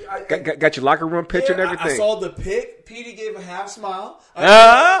 so got your locker room picture and everything. I saw the pic. PD gave a half smile.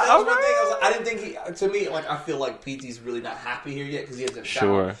 That was one thing. I didn't think to me, I feel like PT's really not happy here yet, because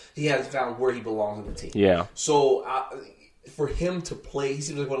he hasn't found where he belongs in the team. Yeah. So for him to play, he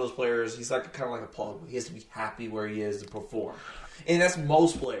seems like one of those players. He's kind of like a Pogba. He has to be happy where he is to perform, and that's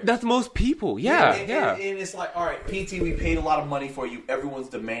most players. That's most people. Yeah. And it's like, all right, PT, we paid a lot of money for you. Everyone's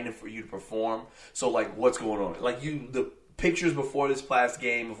demanding for you to perform. So, what's going on? The pictures before this past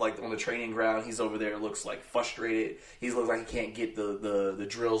game of like on the training ground, he's over there, looks like frustrated. He looks like he can't get the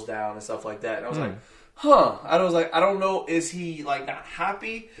drills down and stuff like that. And I was like, huh. I was like, I don't know, is he like not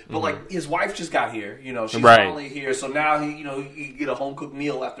happy? But like his wife just got here, you know, she's finally here, so now he get a home cooked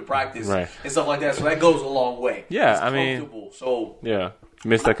meal after practice and stuff like that. So that goes a long way. Yeah, it's I mean, so yeah.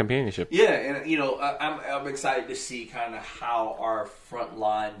 Missed that companionship. Yeah, and you know, I'm excited to see kind of how our front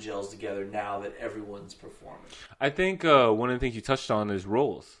line gels together now that everyone's performing. I think one of the things you touched on is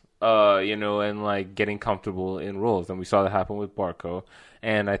roles. You know, and like getting comfortable in roles, and we saw that happen with Barco.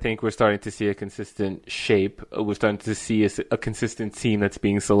 And I think we're starting to see a consistent shape. We're starting to see a consistent team that's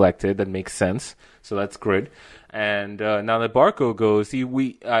being selected that makes sense. So that's good. And now that Barco goes,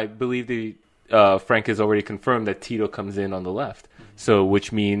 I believe Frank has already confirmed that Tito comes in on the left. So,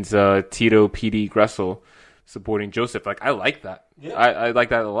 which means Tito, PD, Gressel supporting Joseph. Like, I like that. Yeah. I like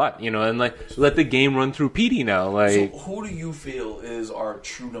that a lot. You know, and like let the game run through PD now. Like, so who do you feel is our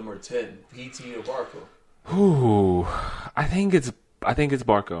true number 10, PT or Barco? Ooh, I think it's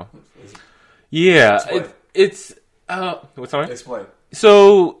Barco. Yeah, it's what's on? Explain.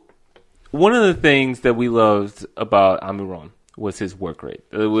 So, one of the things that we loved about Almiron was his work rate.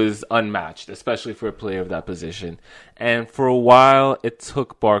 It was unmatched, especially for a player of that position. And for a while, it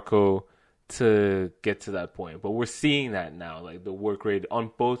took Barco to get to that point. But we're seeing that now, like the work rate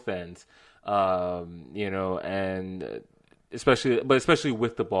on both ends, you know, and especially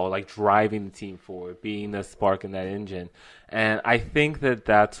with the ball, like driving the team forward, being the spark in that engine. And I think that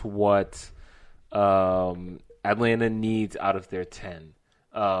that's what Atlanta needs out of their 10.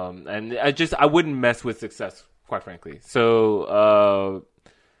 And I wouldn't mess with success, quite frankly. So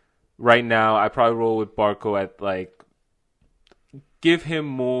right now, I probably roll with Barco at like give him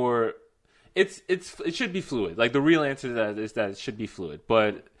more. It should be fluid. Like the real answer to that is that it should be fluid.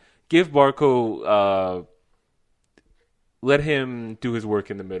 But give Barco, let him do his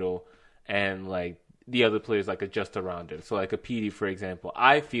work in the middle, and like the other players like adjust around him. So like a PD, for example,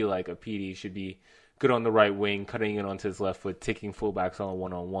 I feel like a PD should be good on the right wing, cutting in onto his left foot, taking fullbacks on a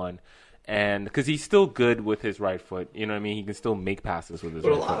one-on-one. And because he's still good with his right foot, you know what I mean? He can still make passes with his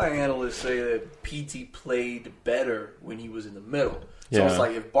right foot. But a lot of analysts say that PT played better when he was in the middle. So it's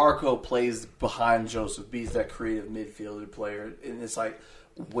like if Barco plays behind Joseph, beats that creative midfielder player, and it's like,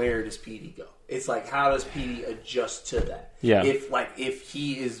 where does PD go? It's like, how does PD adjust to that? Yeah. If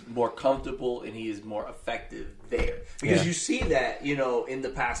he is more comfortable and he is more effective there. Because you see that, you know, in the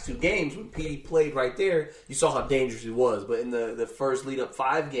past 2 games when PD played right there, you saw how dangerous he was. But in the first lead up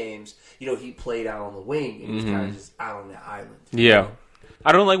 5 games, you know, he played out on the wing and he was kind of just out on the island. Yeah.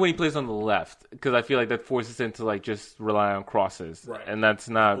 I don't like when he plays on the left because I feel like that forces him to like just rely on crosses, right? And that's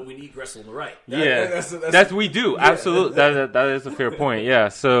not. But we need Gressel on the right. That's we do absolutely. That is a fair point. Yeah,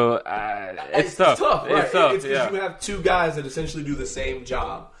 so it's tough. Right? It's tough. It's because you have 2 guys that essentially do the same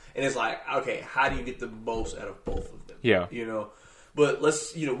job, and it's like, okay, how do you get the most out of both of them? Yeah, you know. But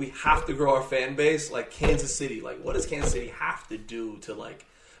we have to grow our fan base. Like Kansas City, like what does Kansas City have to do to like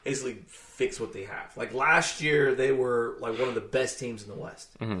basically fix what they have? Like last year, they were like one of the best teams in the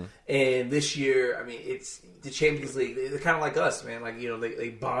West, and this year, I mean, it's the Champions League. They're kind of like us, man. Like, you know, they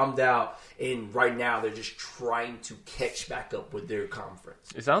bombed out, and right now they're just trying to catch back up with their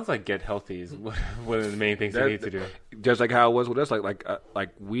conference. It sounds like get healthy is one of the main things they need to do. Just like how it was with us, I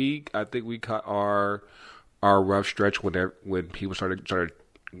think we caught our rough stretch when people started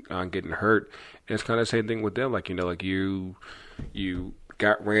getting hurt. And it's kind of the same thing with them. Like, you know, like you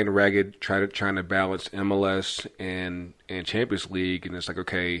got ran ragged trying to balance MLS and Champions League, and it's like,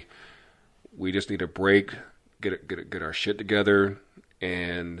 okay, we just need a break, get our shit together,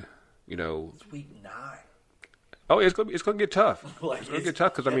 and you know. It's week 9. Oh, it's gonna get tough. It's gonna get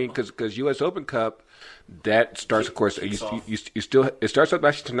tough because U.S. Open Cup that starts, of course. It starts up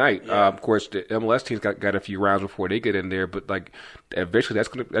actually tonight. Yeah. Of course, the MLS teams got a few rounds before they get in there, but like eventually that's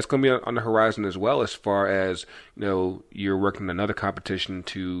gonna be on the horizon as well. As far as, you know, you're working another competition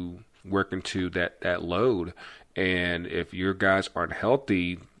to work into that load, and if your guys aren't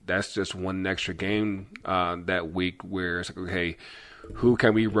healthy, that's just one extra game that week where it's like, okay, who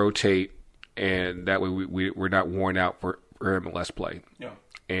can we rotate? And that way we're not worn out for MLS play. Yeah.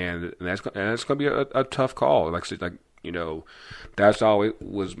 And that's going to be a tough call. Like I said, like, you know, that's always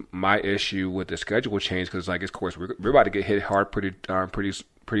was my issue with the schedule change, because like, of course, we're about to get hit hard pretty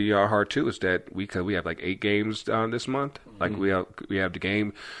hard too. Is that we have like 8 games this month. Like we have the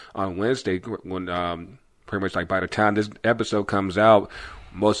game on Wednesday when pretty much like by the time this episode comes out,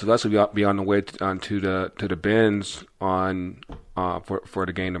 most of us will be on the way to the bins for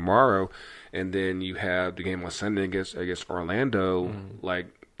the game tomorrow. And then you have the game on Sunday against Orlando. Like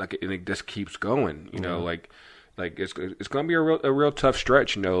it just keeps going, you know. Like like it's going to be a real tough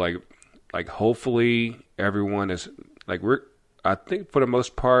stretch. Like hopefully everyone is like I think for the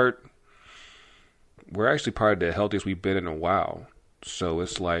most part we're actually probably the healthiest we've been in a while. So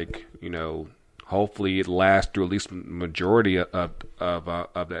it's like, hopefully it lasts through at least majority of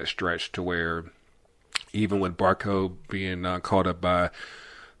that stretch to where even with Barco being called up by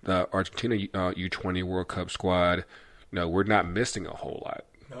the Argentina U20 World Cup squad, we're not missing a whole lot.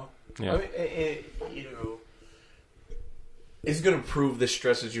 No. Yeah. I mean, it's going to prove the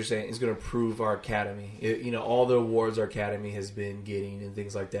stress that you're saying. It's going to prove our academy. All the awards our academy has been getting and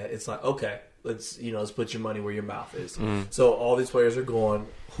things like that. It's like, okay, let's put your money where your mouth is. So all these players are going.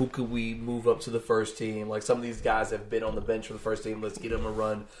 Who could we move up to the first team? Like some of these guys have been on the bench for the first team. Let's get them a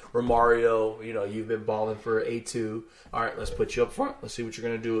run. Romario, you've been balling for A2. All right, let's put you up front. Let's see what you're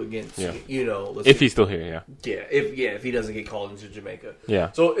going to do against. If he's still here, yeah. If he doesn't get called into Jamaica.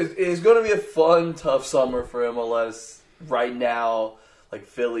 Yeah. So it's going to be a fun, tough summer for MLS. Right now, like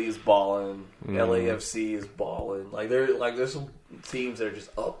Philly is balling, LAFC is balling. There's some teams that are just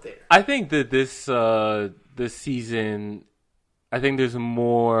up there. I think that this season, I think there's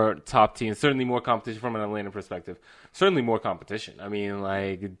more top teams, certainly more competition from an Atlanta perspective. Certainly more competition. I mean,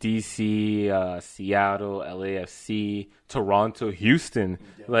 like DC, Seattle, LAFC, Toronto, Houston.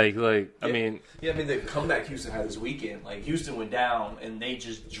 Yeah. I mean, the comeback Houston had this weekend. Like Houston went down and they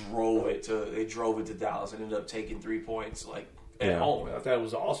just drove it to Dallas and ended up taking 3 points at home. I thought it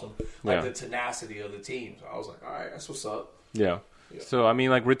was awesome. The tenacity of the team. So I was like, all right, that's what's up. Yeah. So I mean,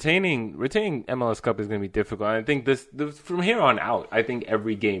 like retaining MLS Cup is going to be difficult. I think this from here on out, I think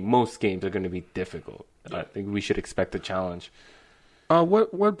most games are going to be difficult. Yeah. I think we should expect a challenge.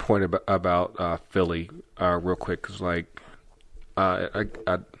 What point about Philly, real quick? Because I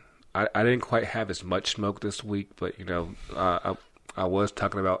didn't quite have as much smoke this week, but I was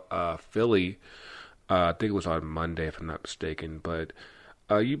talking about Philly. I think it was on Monday, if I'm not mistaken. But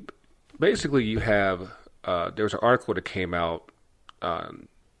you have there was an article that came out.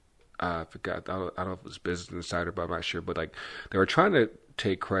 I forgot. I don't know if it was Business Insider, but I'm not sure. But they were trying to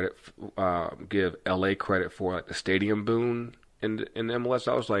take credit, give LA credit for the stadium boom in the MLS.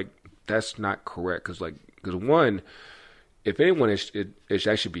 I was like, that's not correct because one, if anyone, it should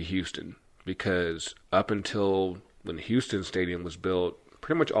actually be Houston, because up until when Houston Stadium was built,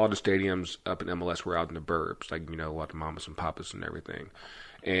 pretty much all the stadiums up in MLS were out in the burbs, all the mamas and papas and everything,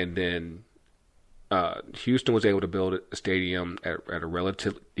 and then. Houston was able to build a stadium at a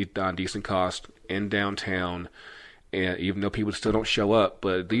relatively decent cost in downtown, and even though people still don't show up,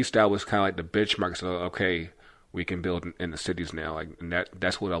 but at least that was kind of like the benchmark. So okay, we can build in the cities now, and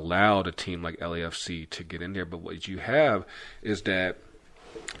that's what allowed a team like LAFC to get in there. But what you have is that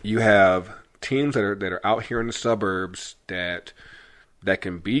you have teams that are out here in the suburbs that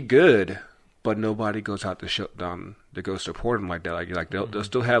can be good, but nobody goes out to go support them like that. They'll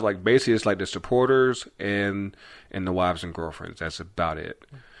still have basically it's like the supporters and the wives and girlfriends. That's about it.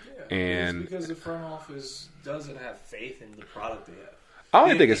 Yeah, and it's because the front office doesn't have faith in the product they have. I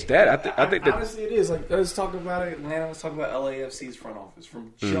don't think it's that. I think that honestly it is. Let's talk about Atlanta. Let's talk about LAFC's front office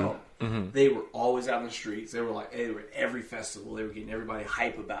from jump. Mm-hmm. They were always out in the streets. They were they were at every festival. They were getting everybody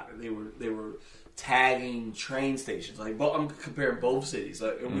hype about it. They were tagging train stations. I'm comparing both cities.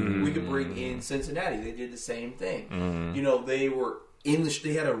 We could bring in Cincinnati. They did the same thing. They were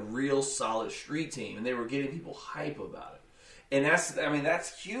they had a real solid street team, and they were getting people hype about it. And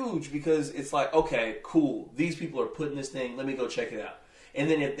that's huge, because it's like, okay, cool. These people are putting this thing. Let me go check it out. And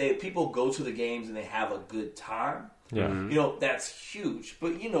then if people go to the games and they have a good time, that's huge.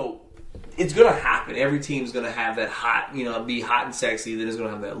 But it's going to happen. Every team's going to have that hot, be hot and sexy. Then it's going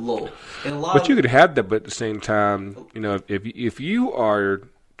to have that lull. And but you could have that, but at the same time, if you are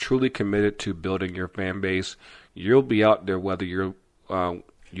truly committed to building your fan base, you'll be out there whether you'll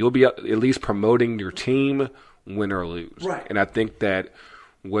be out, at least promoting your team, win or lose. Right. And I think that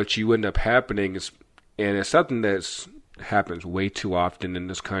what you end up happening is, and it's something that's happens way too often in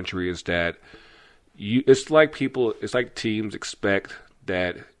this country, is that it's like teams expect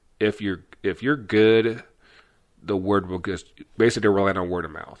that if you're good, the word will get, basically they're relying on word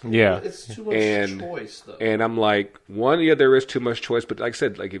of mouth. Yeah, it's too much choice though. And I'm like, there is too much choice, but like I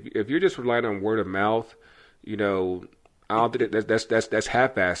said, if you're just relying on word of mouth, I don't think that's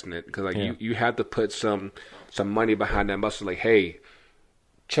half-assing it, because you have to put some money behind that muscle. Hey,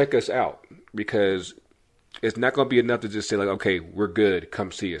 check us out, because it's not going to be enough to just say okay, we're good, come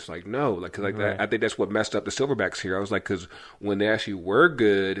see us. No, right. I think that's what messed up the Silverbacks here. I was because when they actually were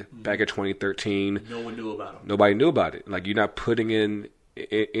good back in 2013, no one knew about them. Nobody knew about it. You're not putting in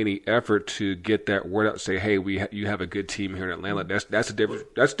any effort to get that word out. Say, hey, you have a good team here in Atlanta. That's the difference.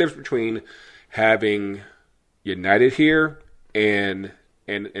 That's the difference between having united here, and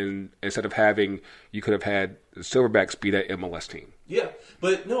instead of having, you could have had the Silverbacks be that MLS team. Yeah,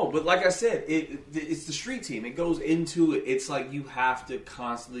 but like I said, it's the street team. It goes into it. It's like you have to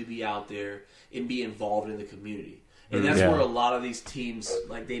constantly be out there and be involved in the community. And that's where a lot of these teams,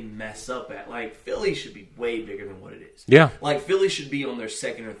 like, they mess up at. Like, Philly should be way bigger than what it is. Yeah. Like, Philly should be on their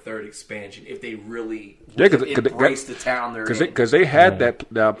second or third expansion if they really embrace the town they're in. Because they had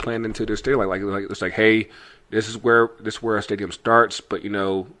that planned into their stadium. Like it's like, hey, this is where our stadium starts, but,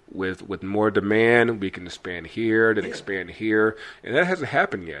 with more demand, we can expand here, then expand here. And that hasn't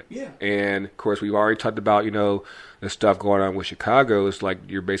happened yet. Yeah. And, of course, we've already talked about, the stuff going on with Chicago. It's like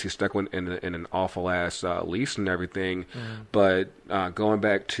you're basically stuck in an awful-ass lease and everything. But going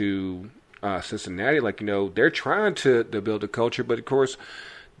back to Cincinnati, they're trying to build a culture, but, of course,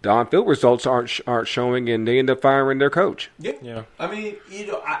 on-field results aren't showing, and they end up firing their coach. Yeah. I mean,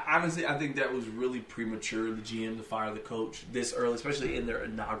 honestly, I think that was really premature, the GM, to fire the coach this early, especially in their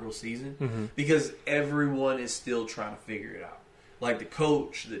inaugural season, because everyone is still trying to figure it out. Like the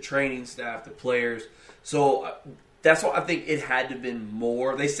coach, the training staff, the players. So that's why I think it had to have been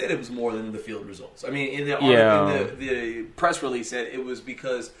more. They said it was more than the field results. I mean, in the press release said it was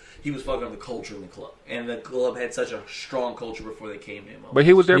because he was fucking up the culture in the club, and the club had such a strong culture before they came to him. But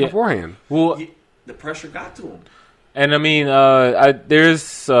he was there beforehand. Well, the pressure got to him. And I mean,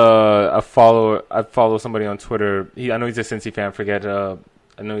 there's a follower. I follow somebody on Twitter. I know he's a Cincy fan.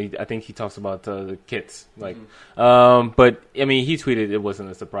 I think he talks about the kits. But I mean, he tweeted it wasn't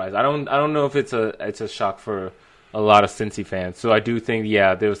a surprise. I don't know if it's a shock for a lot of Cincy fans. So I do think,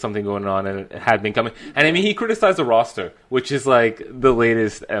 there was something going on, and it had been coming. And I mean, he criticized the roster, which is like the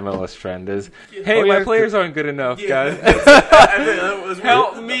latest MLS trend is, hey, my players aren't good enough, guys.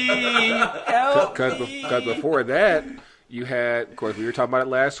 Help me. Because before that, you had, of course, we were talking about it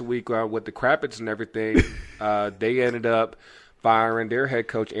last week with the Kravitz and everything. They ended up firing their head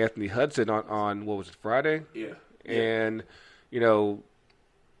coach, Anthony Hudson, on what was it, Friday? Yeah. And,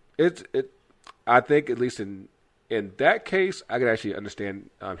 I think at least in that case, I could actually understand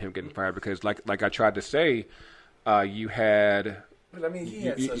him getting fired because, like I tried to say, you had. But I mean, he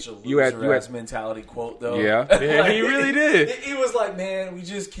had such a loser-ass mentality quote, though. Yeah, he really did. He was like, "Man, we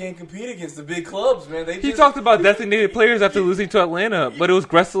just can't compete against the big clubs, man." He talked about designated players after losing to Atlanta, but it was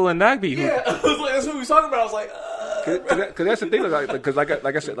Gressel and Nagbe. That's what he was talking about. I was like, Because that's the thing. Because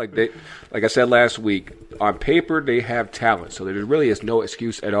like I said, like I said last week, on paper they have talent, so there really is no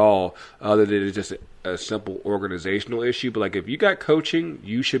excuse at all other than it's just a simple organizational issue. But like if you got coaching,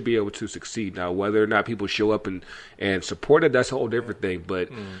 you should be able to succeed. Now, whether or not people show up and support it, that's a whole different thing. But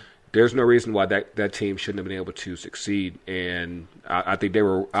there's no reason why that team shouldn't have been able to succeed. And I think they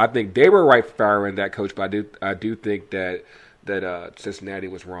were right for firing that coach. But I do think that Cincinnati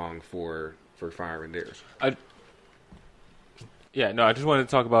was wrong for firing theirs. I just wanted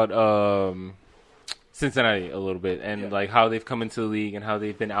to talk about Cincinnati a little bit and like how they've come into the league and how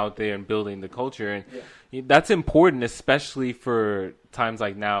they've been out there and building the culture. And that's important, especially for times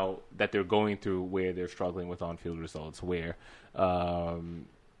like now that they're going through where they're struggling with on-field results, where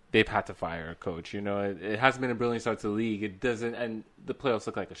they've had to fire a coach. It hasn't been a brilliant start to the league. It doesn't, and the playoffs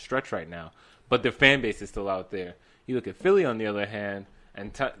look like a stretch right now. But their fan base is still out there. You look at Philly, on the other hand.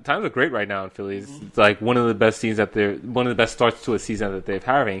 And times are great right now in Philly. It's like one of the best one of the best starts to a season that they're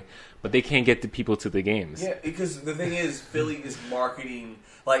having, but they can't get the people to the games. Yeah, because the thing is, Philly is marketing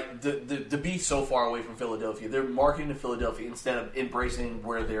like to be so far away from Philadelphia. They're marketing to Philadelphia instead of embracing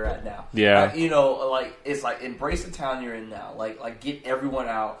where they're at now. Yeah, like it's like embrace the town you're in now. Like get everyone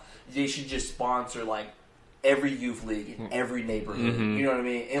out. They should just sponsor like every youth league in every neighborhood. You know what I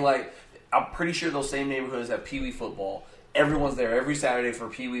mean? And like I'm pretty sure those same neighborhoods have Pee Wee football. Everyone's there every Saturday for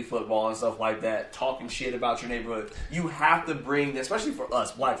Pee Wee football and stuff like that, talking shit about your neighborhood. You have to bring, especially for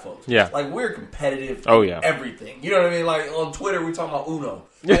us, black folks. Yeah. Like, we're competitive everything. You know what I mean? Like, on Twitter, we're talking about Uno.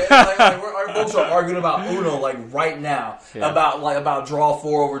 Our folks are arguing about Uno, like, right now. Yeah. About draw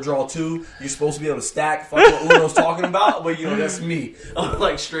 4 over draw 2. You're supposed to be able to stack. Fuck what Uno's talking about. But, that's me.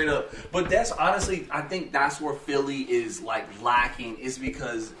 Like, straight up. But that's, honestly, I think that's where Philly is, like, lacking. Is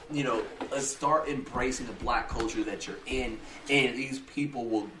because, let's start embracing the black culture that you're in. And these people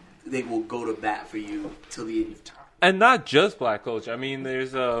will go to bat for you till the end of time. And not just black culture. I mean,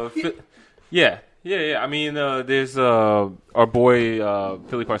 there's Yeah. I mean, there's our boy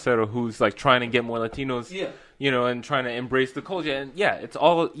Philly Parcero, who's like trying to get more Latinos. Yeah. And trying to embrace the culture. And it's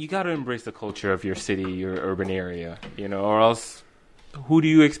all you got to embrace the culture of your city, your urban area. Or else, who do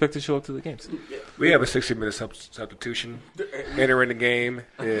you expect to show up to the games? We have a 60-minute substitution. Entering the game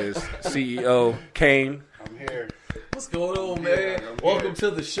is CEO Kane. I'm here. What's going on, man? Welcome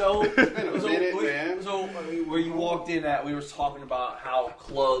to the show. It's been a minute, man. So, where you walked in at, we were talking about how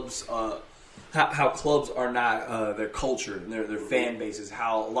clubs, how clubs are not their culture and their fan bases.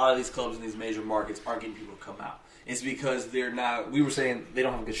 How a lot of these clubs in these major markets aren't getting people to come out. It's because they're not. We were saying they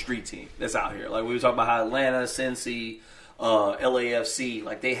don't have a good street team that's out here. Like we were talking about how Atlanta, Cincy, LAFC,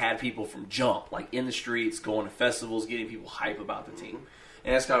 like they had people from jump, like in the streets, going to festivals, getting people hype about the team,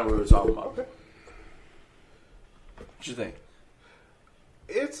 and that's kind of what we were talking about. What you think?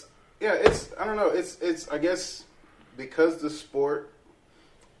 It's I don't know. It's I guess because the sport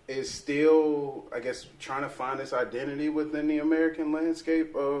is still, I guess, trying to find its identity within the American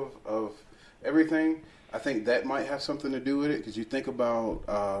landscape of everything. I think that might have something to do with it, because you think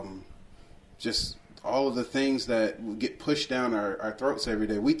about just all of the things that get pushed down our throats every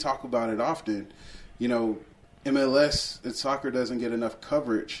day. We talk about it often. You know, MLS and soccer doesn't get enough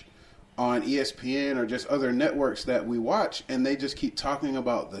coverage on ESPN or just other networks that we watch, and they just keep talking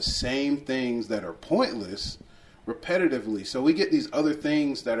about the same things that are pointless repetitively. So we get these other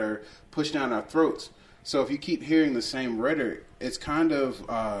things that are pushed down our throats. So if you keep hearing the same rhetoric, it's kind of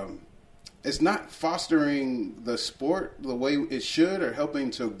it's not fostering the sport the way it should or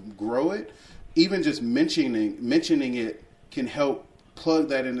helping to grow it. Even just mentioning it can help plug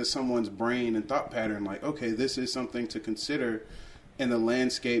that into someone's brain and thought pattern. Like, okay, this is something to consider in the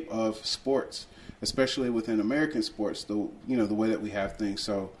landscape of sports, especially within American sports, the way that we have things.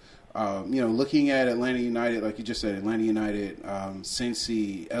 So, looking at Atlanta United, like you just said, Atlanta United,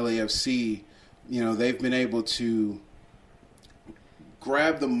 Cincy, LAFC, they've been able to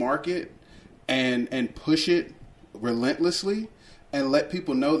grab the market and push it relentlessly and let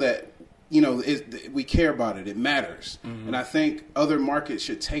people know that, we care about it. It matters. Mm-hmm. And I think other markets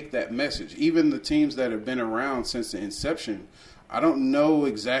should take that message. Even the teams that have been around since the inception, I don't know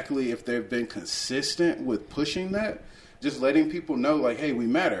exactly if they've been consistent with pushing that, just letting people know, like, hey, we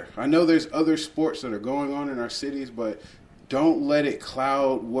matter. I know there's other sports that are going on in our cities, but don't let it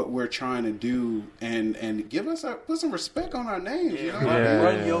cloud what we're trying to do, and put some respect on our names.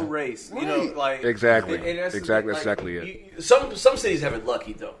 Run your race. Right. Exactly. Exactly it. Some cities have it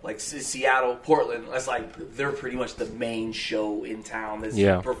lucky though, like Seattle, Portland. That's like they're pretty much the main show in town that's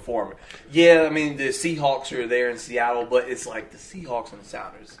performing. Yeah, I mean the Seahawks are there in Seattle, but it's like the Seahawks and the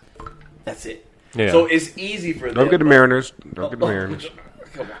Sounders. That's it. Yeah. So it's easy for them. Don't get the Mariners. Don't get the Mariners.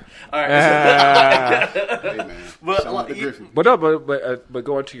 Come on. All right. Hey man, but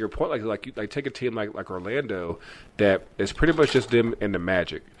going to your point, like take a team like Orlando that is pretty much just them and the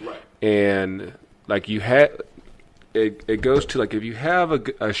Magic, right? And like you had, it goes to like if you have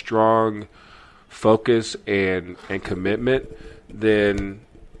a strong focus and commitment, then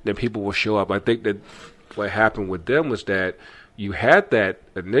people will show up. I think that what happened with them was that you had that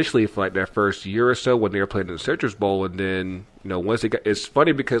initially for like that first year or so when they were playing in the Citrus Bowl, and then once they got, it's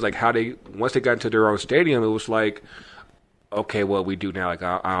funny because like once they got into their own stadium, it was like, okay, what we do now? Like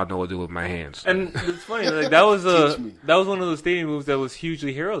I don't know what to do with my hands. And it's funny, like that was one of those stadium moves that was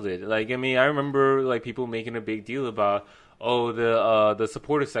hugely heralded. Like I mean, I remember like people making a big deal about the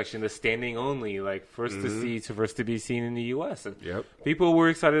supporter section, the standing only, like first to be seen in the U.S. And people were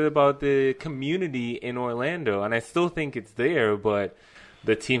excited about the community in Orlando, and I still think it's there, but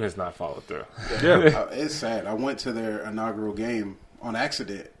the team has not followed through. Yeah, it's sad. I went to their inaugural game on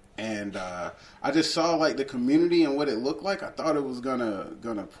accident, and I just saw like the community and what it looked like. I thought it was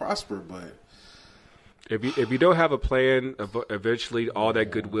gonna prosper, but if you don't have a plan, eventually all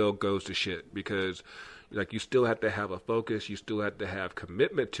that goodwill goes to shit, because like you still have to have a focus, you still have to have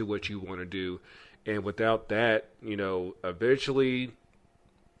commitment to what you want to do, and without that, eventually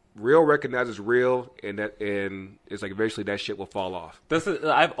real recognizes real, and it's like eventually that shit will fall off.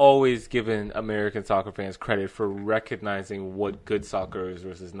 I've always given American soccer fans credit for recognizing what good soccer is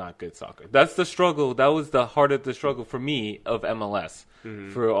versus not good soccer. That's the struggle. That was the heart of the struggle for me of MLS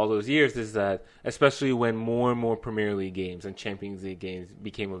for all those years, is that especially when more and more Premier League games and Champions League games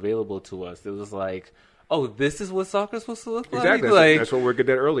became available to us, it was like, oh, this is what soccer's supposed to look like? Exactly. That's what we were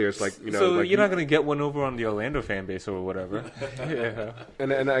getting at earlier. It's like, So like you're not going to get one over on the Orlando fan base or whatever. Yeah.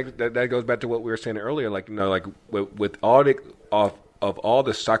 And that goes back to what we were saying earlier. Like, like with all all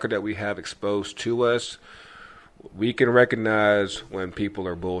the soccer that we have exposed to us, we can recognize when people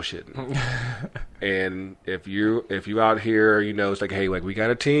are bullshitting. And if you out here, it's like, hey, like we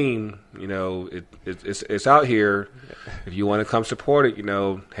got a team, it's out here. If you want to come support it,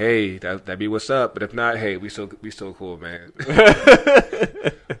 hey, that'd be what's up. But if not, hey, we still cool, man.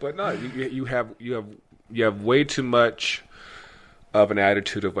 But no, you have way too much of an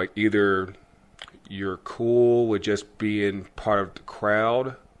attitude of like either you're cool with just being part of the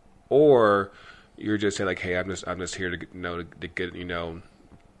crowd, or you're just saying like, hey, I'm just here to get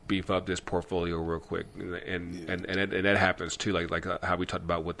beef up this portfolio real quick, and that happens too. Like how we talked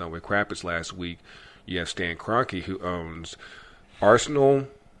about with Krappus last week. You have Stan Kroenke, who owns Arsenal,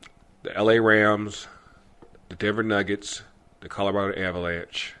 the LA Rams, the Denver Nuggets, the Colorado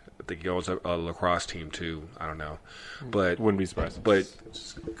Avalanche. I think he owns a lacrosse team too. I don't know, but wouldn't be surprised. But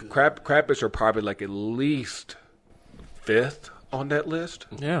Krappus are probably like at least 5th on that list.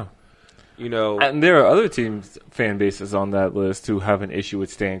 Yeah. You know, and there are other teams, fan bases on that list who have an issue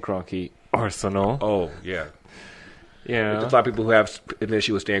with Stan Kroenke. Arsenal. Oh, yeah. Yeah. There's a lot of people who have an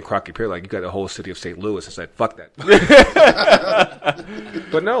issue with Stan Kroenke. Period. Like, you got the whole city of St. Louis. It's like, fuck that.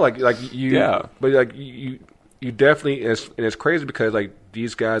 But no, like you. Yeah. But like you definitely. And it's crazy because like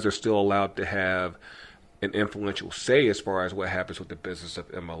these guys are still allowed to have an influential say as far as what happens with the business of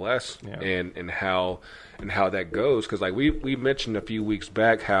MLS and how that goes. Because like we mentioned a few weeks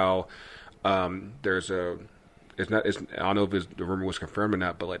back how there's a. I don't know if the rumor was confirmed or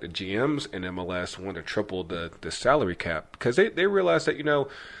not, but like the GMs in MLS want to triple the salary cap because they realize that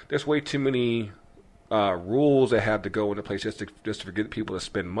there's way too many rules that have to go into place just to get people to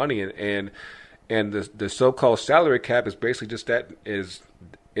spend money and the so-called salary cap is basically just that is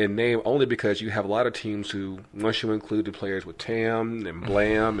in name only because you have a lot of teams who once you include the players with Tam and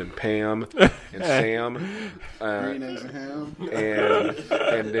Blam and Pam and Sam green eggs and ham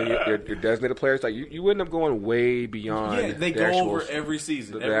and then your designated players like you end up going way beyond they go actual, over every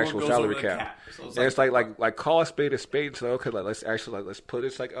season the actual salary over cap. So and it's like call a spade and so okay let's put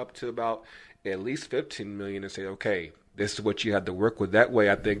this like up to about at least 15 million and say okay this is what you have to work with. That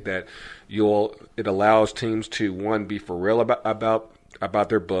way I think that it allows teams to one be for real about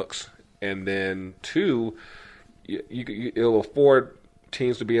their books, and then two, it'll afford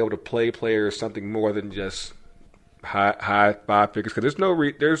teams to be able to play players something more than just high five figures. Because there's no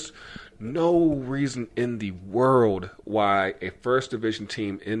reason in the world why a first division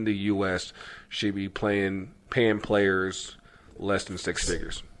team in the U.S. should be paying players less than 6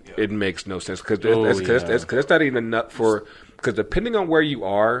 figures. Yeah. It makes no sense because that's not even enough for. Because depending on where you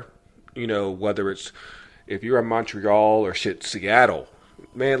are, whether it's if you're in Montreal or Seattle,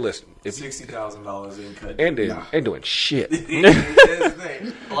 man, listen. $60,000 in cut. Ain't doing shit. That's the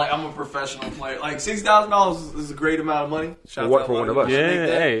thing. Like, I'm a professional player. Like, $60,000 is a great amount of money. For one of us. Yeah,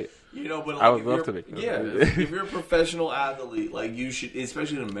 hey. But like, I would love to be. Yeah, if you're a professional athlete, like you should,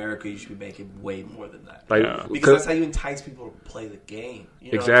 especially in America, you should be making way more than that. Because that's how you entice people to play the game.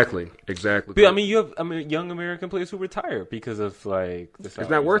 Exactly. But I mean, you have young American players who retire because of like it's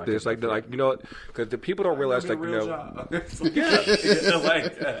not worth it. It's like because the people don't realize like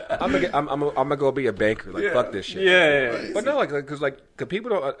I'm gonna go be a banker. Like fuck this shit. Yeah. But no, because people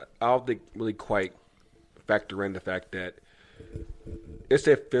don't. I don't think really quite factor in the fact that. It's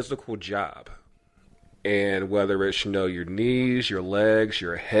a physical job, and whether it's your knees, your legs,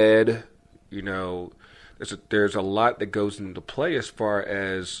 your head, there's a lot that goes into play as far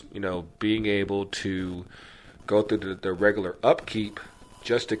as being able to go through the regular upkeep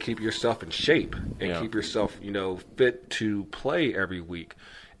just to keep yourself in shape and keep yourself fit to play every week.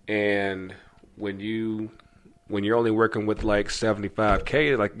 And when you're only working with like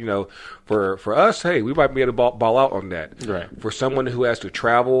 $75K, like for us, hey, we might be able to ball out on that. Right. For someone who has to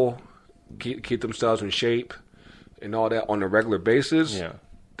travel, keep themselves in shape, and all that on a regular basis,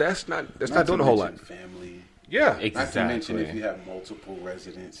 that's not doing a whole lot. Family. Yeah, exactly. Not to mention if you have multiple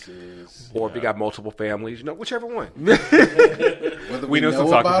residences, or if you got multiple families, whichever one. Whether we know some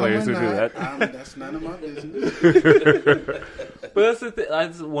soccer players who do that. That's none of my business. But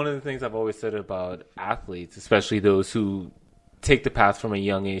that's one of the things I've always said about athletes, especially those who take the path from a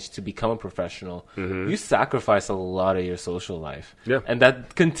young age to become a professional. Mm-hmm. You sacrifice a lot of your social life. Yeah. And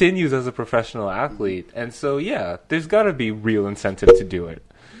that continues as a professional athlete. Mm-hmm. And so, there's got to be real incentive to do it.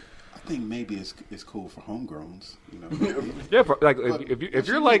 I think maybe it's cool for homegrowns. Yeah, like if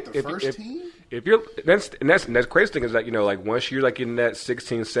you're like the first team? If you're that's crazy thing is that like once you're like in that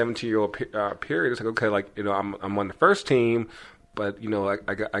 16, 17-year-old period, it's like okay, like I'm on the first team, but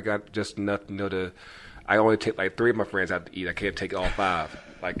I got just enough to I only take like 3 of my friends out to eat. I can't take all 5.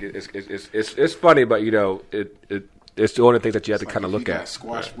 Like it's funny, but it's the only thing that you have to kind of look at.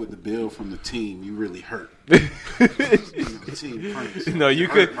 Squashed with the bill from the team, you really hurt. The team pranks. No, you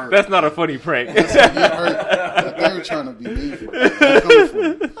could. Hurt. That's not a funny prank. You hurt. They were trying to be mean for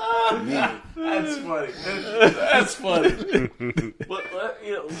me. That's funny. That's funny. But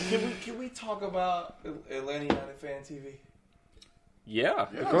can we talk about Atlanta United Fan TV? Yeah,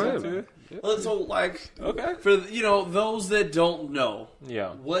 go ahead. So, okay, for those that don't know,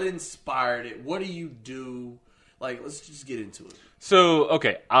 what inspired it? What do you do? Like, let's just get into it. So,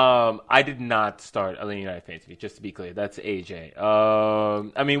 okay, I did not start Atlanta United Fan TV, just to be clear. That's AJ.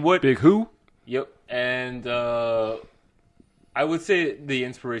 I mean, what... Big who? Yep, and I would say the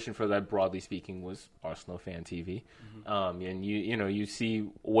inspiration for that, broadly speaking, was Arsenal Fan TV. And you see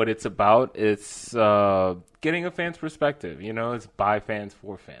what it's about. It's getting a fan's perspective. It's by fans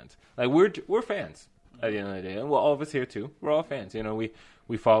for fans. Like we're fans at the end of the day, and all of us here too. We're all fans.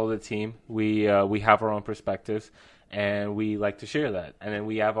 We follow the team. We have our own perspectives, and we like to share that. And then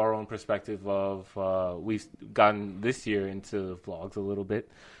we have our own perspective of we've gotten this year into vlogs a little bit.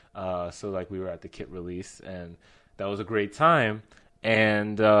 So like we were at the kit release, and that was a great time.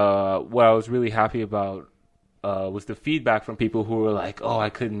 And what I was really happy about was the feedback from people who were like, "Oh, I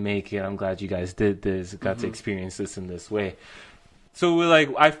couldn't make it. I'm glad you guys did this. Got to experience this in this way." So we're like,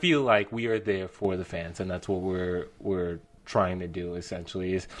 I feel like we are there for the fans, and that's what we're trying to do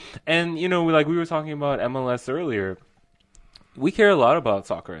essentially. And we were talking about MLS earlier. We care a lot about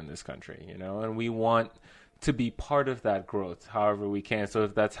soccer in this country, and we want to be part of that growth however we can. So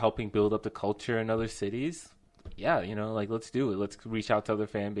if that's helping build up the culture in other cities, yeah, let's do it. Let's reach out to other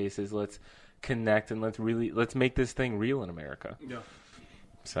fan bases. Let's connect, and let's make this thing real in America. Yeah.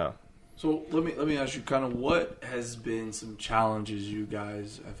 So let me ask you kind of what has been some challenges you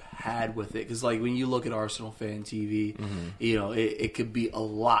guys have had with it, because like when you look at Arsenal Fan TV, it could be a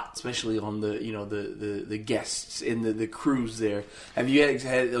lot, especially on the guests and the crews there. Have you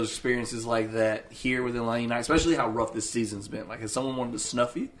had those experiences like that here with Atlanta United, especially how rough this season's been? Like, has someone wanted to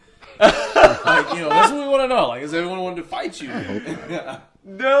snuff you? That's what we want to know. Like, has everyone wanted to fight you?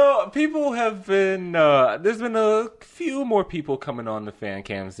 No, people have been. There's been a few more people coming on the fan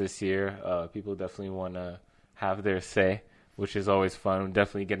cams this year. People definitely want to have their say, which is always fun.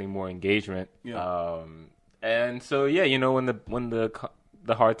 Definitely getting more engagement. Yeah. And so when the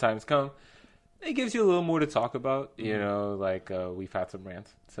hard times come, it gives you a little more to talk about. We've had some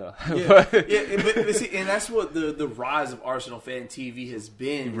rants. So but see, and that's what the rise of Arsenal Fan TV has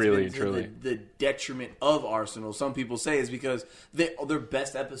been. Really, been truly, the detriment of Arsenal. Some people say is because their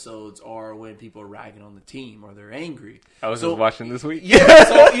best episodes are when people are ragging on the team or they're angry. I was just watching this week. Yeah,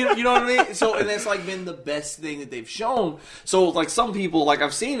 so you know what I mean. So and that's like been the best thing that they've shown. So like some people, like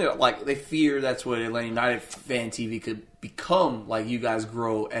I've seen it, like they fear that's what Atlanta United Fan TV could become. Like you guys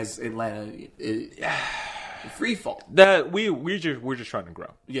grow as Atlanta. Free fall. That we're just trying to grow.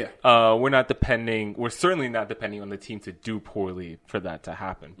 Yeah. We're certainly not depending on the team to do poorly for that to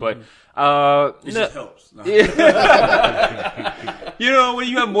happen. But it just helps. No. When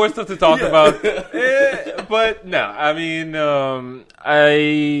you have more stuff to talk about. But no, I mean,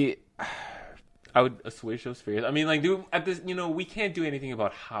 I would assuage those fears. I mean, like, we can't do anything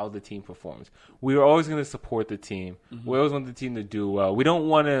about how the team performs. We are always going to support the team. We always want the team to do well. We don't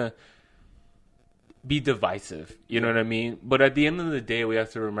want to be divisive, you know what I mean? But at the end of the day, we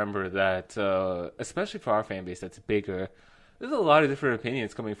have to remember that, especially for our fan base that's bigger, there's a lot of different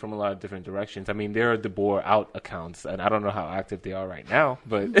opinions coming from a lot of different directions. I mean, there are DeBoer out accounts, and I don't know how active they are right now,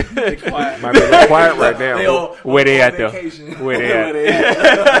 but might be quiet right now. Where they at, though? Where they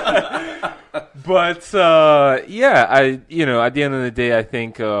at? But at the end of the day, I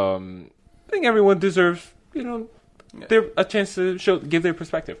think everyone deserves, a chance to give their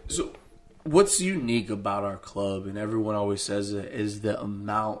perspective. So, what's unique about our club, and everyone always says it, is the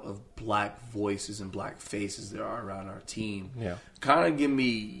amount of black voices and black faces there are around our team. Yeah. Kind of give me,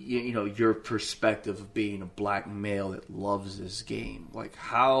 your perspective of being a black male that loves this game.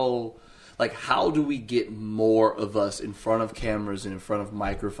 How do we get more of us in front of cameras and in front of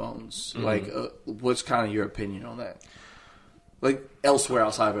microphones? Mm-hmm. What's kind of your opinion on that? Like elsewhere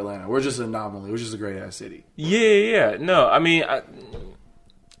outside of Atlanta, we're just an anomaly. We're just a great ass city. Yeah. No, I mean,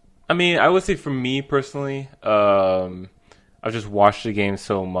 I would say for me personally, I've just watched the game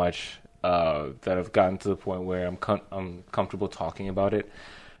so much that I've gotten to the point where I'm comfortable talking about it.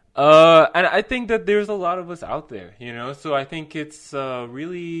 And I think that there's a lot of us out there, So I think it's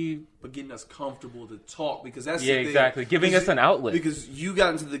really... But getting us comfortable to talk, because that's the thing. Exactly. Giving us an outlet. Because you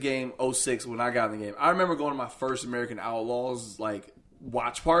got into the game 2006 when I got in the game. I remember going to my first American Outlaws,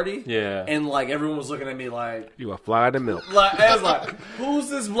 watch party. Yeah. And, everyone was looking at me like... You a fly in the milk. I was like, who's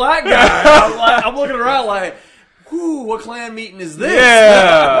this black guy? I'm looking around like... Whoo, what clan meeting is this?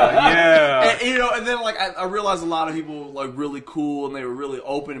 Yeah. And then I realized a lot of people really cool and they were really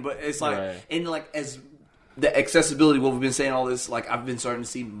open, but it's like, right. and as the accessibility, what we've been saying all this, like I've been starting to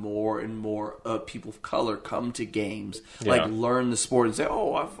see more and more people of color come to games, like learn the sport and say,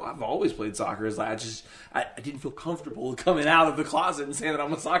 "Oh, I've always played soccer." It's like I didn't feel comfortable coming out of the closet and saying that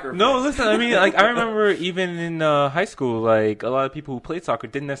I'm a soccer fan. No, listen, I mean, like I remember even in high school, like a lot of people who played soccer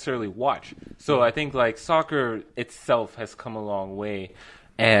didn't necessarily watch. So I think like soccer itself has come a long way,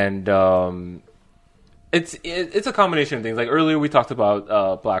 and it's a combination of things. Like earlier we talked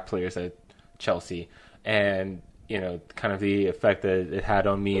about black players at Chelsea. And kind of the effect that it had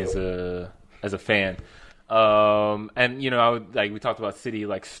on me as a fan, and we talked about City,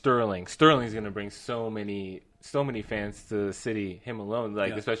 like Sterling. Sterling's going to bring so many fans to the city, him alone,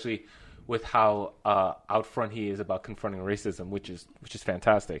 especially with how out front he is about confronting racism, which is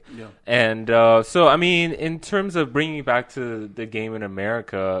fantastic. Yeah. And so I mean, in terms of bringing it back to the game in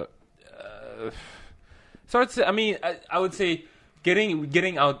America, I would say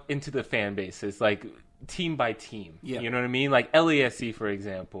getting out into the fan base is like team by team. Yeah. You know what I mean? Like LASC, for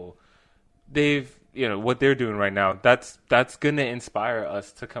example, they've, what they're doing right now, that's going to inspire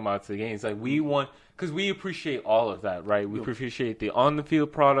us to come out to the games. Like we want, because we appreciate all of that, right? We appreciate the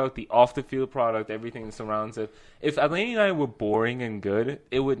on-the-field product, the off-the-field product, everything that surrounds it. If Atlanta United were boring and good,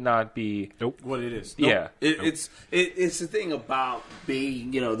 it would not be what it is. Yeah. It's the thing about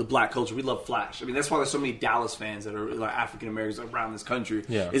being, the black culture. We love Flash. I mean, that's why there's so many Dallas fans that are like African Americans around this country.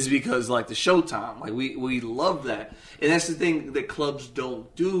 Yeah. Is because like the Showtime. Like we love that. And that's the thing that clubs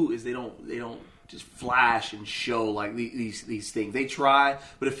don't do is they don't just flash and show like these things. They try,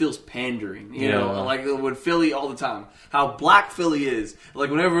 but it feels pandering. You know, like with Philly all the time. How black Philly is.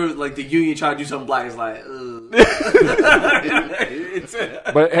 Like whenever like the Union try to do something black, it's like.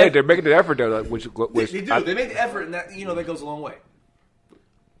 But hey, they're making the effort though. Which they do. They make the effort, and that that goes a long way.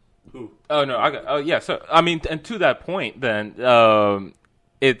 Who? Oh no! Yeah. So I mean, and to that point, then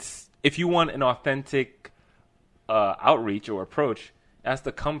it's if you want an authentic outreach or approach. It has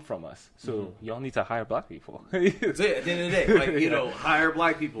to come from us. So y'all need to hire black people. That's it. At the end of the day, like hire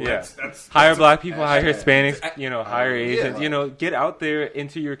black people. Yeah. That's hire black people, hire Hispanics, hire Asians. Get out there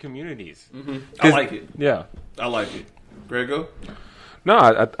into your communities. Mm-hmm. I like it. Yeah, I like it. Grego? No,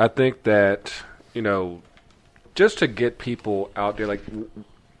 I think that just to get people out there. Like,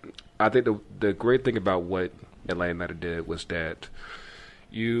 I think the great thing about what Atlanta United did was that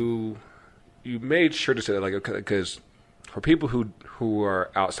you made sure to say that, like, because. For people who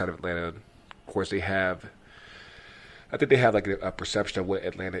are outside of Atlanta, of course, I think they have like a perception of what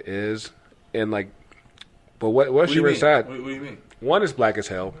Atlanta is, and like, but once you're inside, what do you mean? One is black as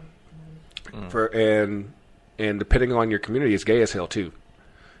hell, and depending on your community, it's gay as hell too.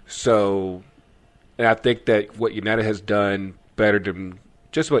 So, and I think that what United has done better than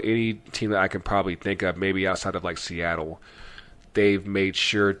just about any team that I can probably think of, maybe outside of like Seattle. They've made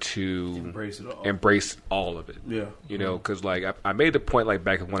sure to embrace all of it. Yeah. Because like I made the point like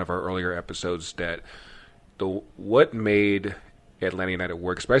back in one of our earlier episodes that what made Atlanta United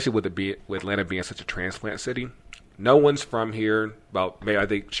work, especially with Atlanta being such a transplant city. No one's from here. I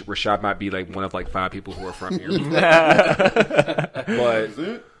think Rashad might be like one of like 5 people who are from here.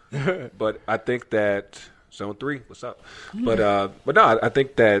 But I think that Zone 3, what's up? But no, I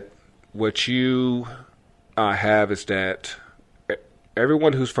think that what you have is that.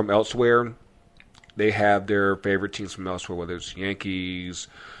 Everyone who's from elsewhere, they have their favorite teams from elsewhere, whether it's Yankees,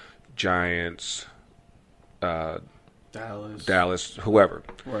 Giants, Dallas, whoever.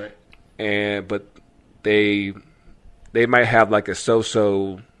 Right. But they might have like a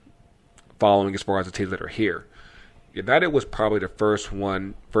so-so following as far as the teams that are here. United was probably the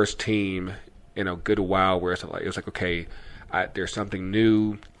first team in a good while where it was like okay, there's something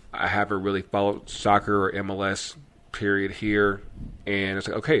new. I haven't really followed soccer or MLS. Period here, and it's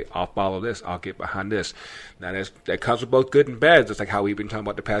like okay, I'll follow this. I'll get behind this. Now that comes with both good and bad. It's like how we've been talking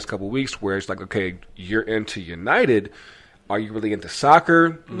about the past couple of weeks, where it's like okay, you're into United. Are you really into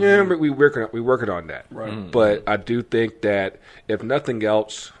soccer? Mm-hmm. Yeah, we working on that. Right. Mm-hmm. But I do think that if nothing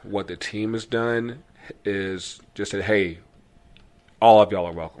else, what the team has done is just said, hey, all of y'all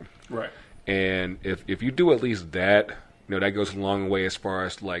are welcome. Right. And if you do at least that, that goes a long way as far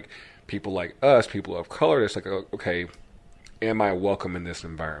as like. People like us, people of color, it's like, okay, am I welcome in this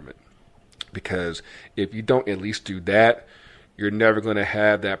environment? Because if you don't at least do that, you're never going to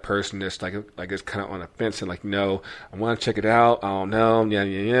have that person that's like it's kind of on the fence and like, no, I want to check it out. I don't know,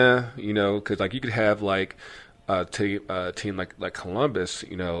 yeah, because like you could have like a team like Columbus,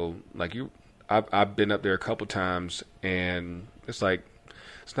 like I've been up there a couple times and it's like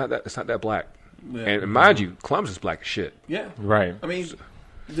it's not that black, yeah. And mind you, Columbus is black as shit. Yeah, right. I mean,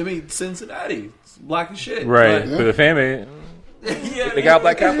 Cincinnati, it's black as shit. Right. But the fan base. They got a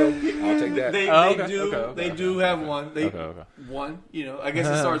black capo. I'll take that. They do have one. One. I guess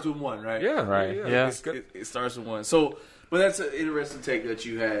it starts with one, right? Yeah, right. Yeah. It starts with one. So, but that's an interesting take that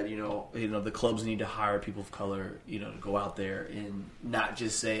you had. The clubs need to hire people of color, to go out there and not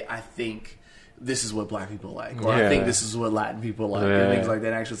just say, I think this is what black people like, or I think this is what Latin people like, and things like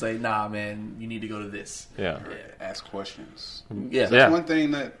that. Actually say, nah, man, you need to go to this. Ask questions. That's one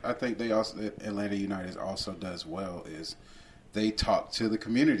thing that I think that Atlanta United also does well is they talk to the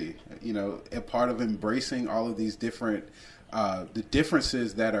community. A part of embracing all of these different the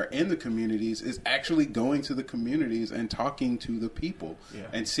differences that are in the communities is actually going to the communities and talking to the people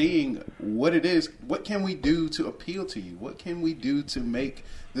and seeing what it is. What can we do to appeal to you? What can we do to make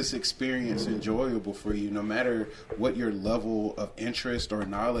this experience enjoyable for you, no matter what your level of interest or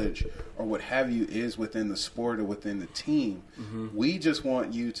knowledge or what have you is within the sport or within the team. We just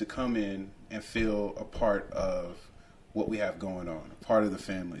want you to come in and feel a part of what we have going on, a part of the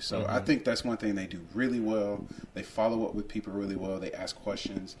family. So I think that's one thing they do really well. They follow up with people really well. They ask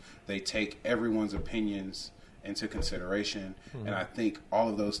questions. They take everyone's opinions into consideration. And I think all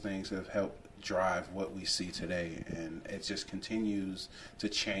of those things have helped drive what we see today. And it just continues to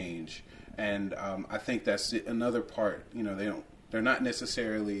change. And I think that's another part. They're not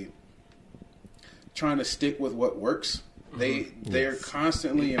necessarily trying to stick with what works. They're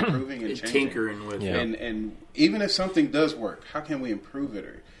constantly improving and changing. Tinkering with it. And even if something does work, how can we improve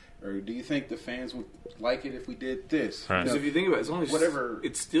it? Or do you think the fans would like it if we did this? Right. Because if you think about it, it's only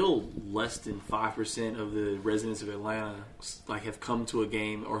it's still less than 5% of the residents of Atlanta have come to a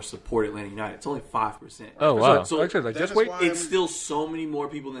game or support Atlanta United. It's only 5%. Oh wow! So just wait. It's still so many more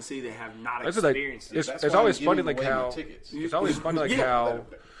people in the city that have not experienced it. It's always funny how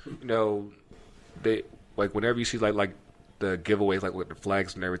they whenever you see like the giveaways with the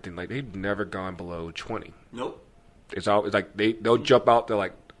flags and everything, they've never gone below 20. Nope. It's always they'll jump out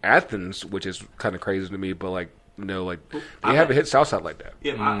to Athens, which is kind of crazy to me, but they haven't hit Southside like that.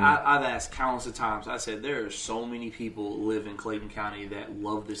 Yeah, I've asked countless of times. I said there are so many people who live in Clayton County that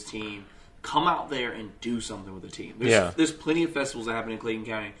love this team. Come out there and do something with the team. There's plenty of festivals that happen in Clayton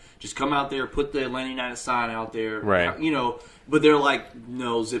County. Just come out there, put the Atlanta United sign out there. Right. But they're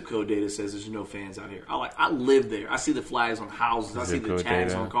no, zip code data says there's no fans out here. I live there. I see the flags on houses. I see the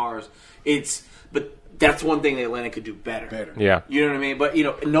tags on cars. But that's one thing that Atlanta could do better. Yeah. You know what I mean? But,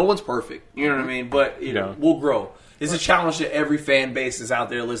 no one's perfect. You know what I mean? But, we'll grow. It's a challenge that every fan base is out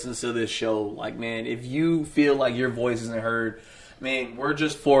there listening to this show. Man, if you feel like your voice isn't heard, man, we're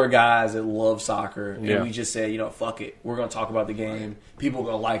just four guys that love soccer, and we just say, fuck it. We're going to talk about the game. People are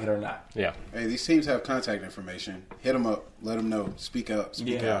going to like it or not. Yeah. Hey, these teams have contact information. Hit them up. Let them know. Speak up.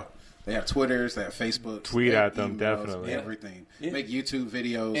 Speak out. They have Twitters. They have Facebook. Tweet at them, definitely. Everything. Yeah. Make YouTube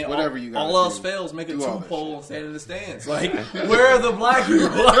videos. And whatever you guys all do. else fails, make a 2-poll and stand in the stands. Where are the black people?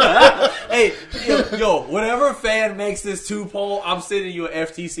 Hey, whatever fan makes this 2-poll, I'm sending you an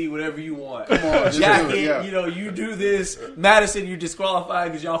FTC, whatever you want. Come on, Jacket, you do this. Madison, you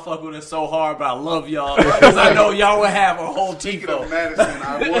disqualified because y'all fuck with us so hard, but I love y'all because I know y'all will have a whole Speaking of Madison,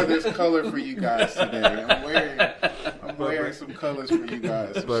 I wore this color for you guys today. I'm wearing some colors for you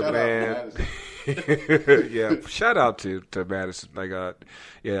guys. So but shout man, out to Madison. shout out to Madison.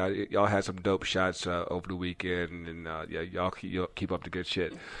 Y'all had some dope shots over the weekend, and y'all keep up the good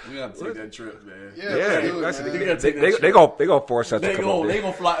shit. We gotta take that trip, man. They gonna force us to come over. They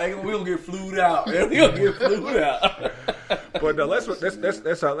gonna fly. We gonna get flued out. We gonna get flued out. But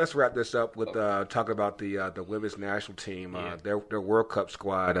let's wrap this up with talking about the women's national team. Their World Cup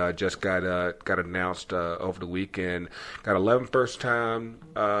squad just got announced over the weekend. Got 11 first-time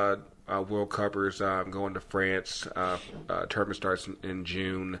World Cuppers going to France. Tournament starts in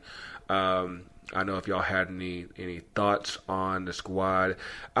June. I know if y'all had any thoughts on the squad.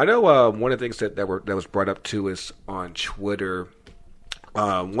 I know one of the things that was brought up too is on Twitter.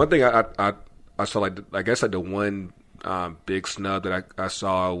 One thing I saw the one big snub that I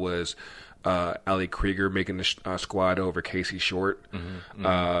saw was Ali Krieger making the squad over Casey Short.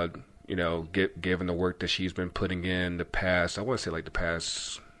 Given the work that she's been putting in the past, I want to say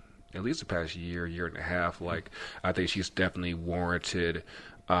at least the past year and a half. I think she's definitely warranted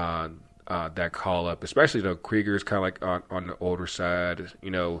that call up, especially though Krieger's kind of on the older side.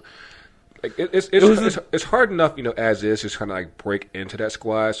 It's hard enough, as is, just kind of break into that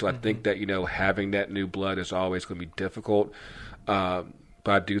squad. So I think that, having that new blood is always going to be difficult. But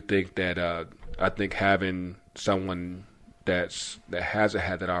I do think that having someone that hasn't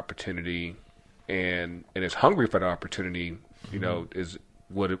had that opportunity and is hungry for the opportunity,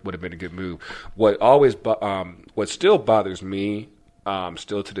 would have been a good move. What still bothers me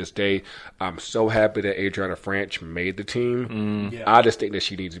Still to this day, I'm so happy that Adriana Franch made the team. Yeah. I just think that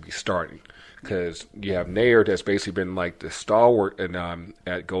she needs to be starting because you have Nair that's basically been like the stalwart and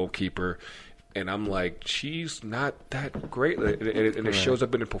at goalkeeper. And I'm like, she's not that great. And it shows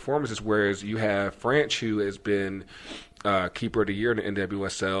up in the performances, whereas you have Franch, who has been keeper of the year in the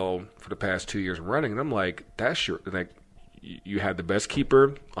NWSL for the past 2 years running. And I'm like, that's your, like, you have the best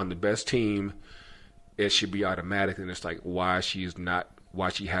keeper on the best team. It should be automatic. And it's like, why she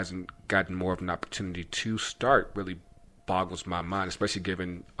hasn't gotten more of an opportunity to start really boggles my mind, especially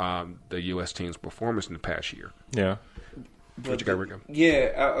given the U.S. team's performance in the past year. Yeah. What you got, Rico?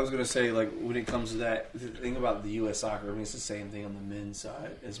 Yeah, I was going to say, like, when it comes to that, the thing about the U.S. soccer, I mean, it's the same thing on the men's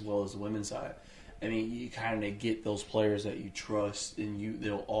side as well as the women's side. I mean, you kind of get those players that you trust, and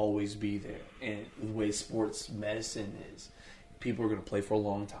they'll always be there. And the way sports medicine is, people are going to play for a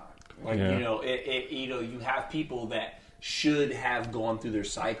long time. Like, Yeah. You have people that should have gone through their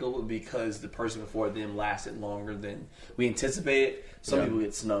cycle because the person before them lasted longer than we anticipated. Some people get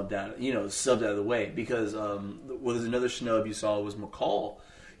subbed out of the way because there's another snub you saw was McCall.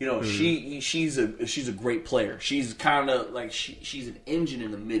 She's a great player. She's kind of like she's an engine in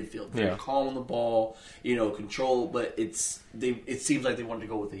the midfield. Very calm on the ball, control. But it seems like they wanted to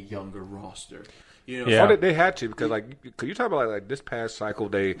go with a younger roster. Oh, they had to because could you talk about like this past cycle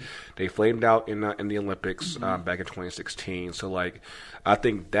they flamed out in the Olympics back in 2016. So I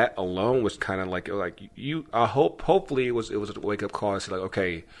think that alone was kind of hopefully it was a wake up call to say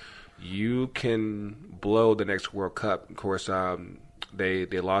okay, you can blow the next World Cup. Of course, they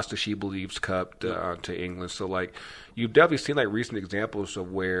lost the She Believes Cup to England. So you've definitely seen recent examples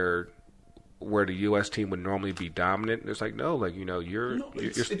of where the U.S. team would normally be dominant. It's you're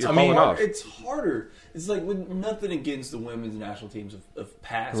falling off. It's harder. It's with nothing against the women's national teams of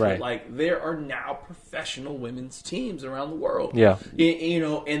past. Right. But there are now professional women's teams around the world. Yeah.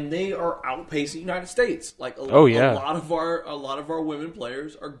 And they are outpacing the United States. A lot of our women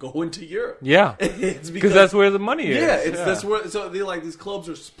players are going to Europe. Yeah. It's because that's where the money is. Yeah, that's where. So these clubs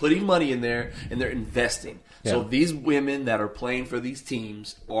are putting money in there and they're investing. Yeah. So these women that are playing for these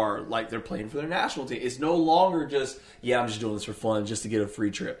teams are they're playing for their national team. It's no longer just I'm just doing this for fun, just to get a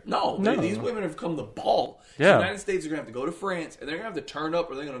free trip. No. These women have come the ball. Yeah. So the United States are going to have to go to France, and they're going to have to turn up,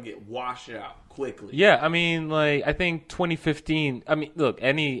 or they're going to get washed out quickly. Yeah, I mean, I think 2015. I mean, look,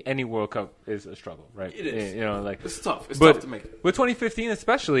 any World Cup is a struggle, right? It is. It's tough. It's tough to make it. With 2015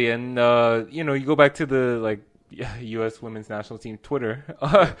 especially, and you go back to the U.S. women's national team Twitter,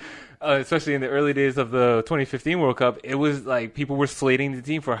 especially in the early days of the 2015 World Cup, it was people were slating the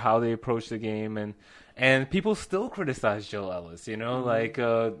team for how they approached the game, and people still criticize Jill Ellis. The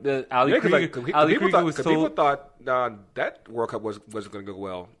Ali Krieger was told. People thought that World Cup wasn't going to go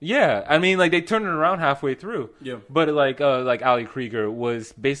well. Yeah, I mean, they turned it around halfway through. Yeah. But Ali Krieger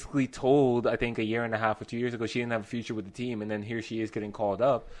was basically told, I think a year and a half or 2 years ago, she didn't have a future with the team, and then here she is getting called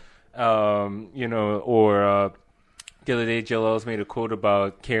up. The other day, Jill Ellis made a quote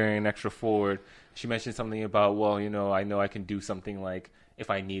about carrying an extra forward. She mentioned something about, I know I can do something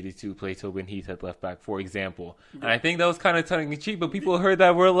if I needed to play Tobin Heath at left back, for example. And I think that was kind of tongue in cheek, but people heard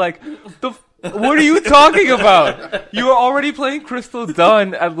that were like, what are you talking about? You were already playing Crystal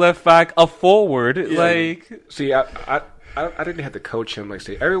Dunn at left back, a forward. Yeah. See, I didn't have to coach him.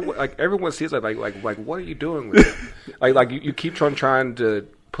 Everyone sees what are you doing with it? You keep trying to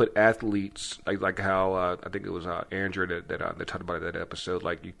put athletes like how I think it was Andrew that talked about it in that episode.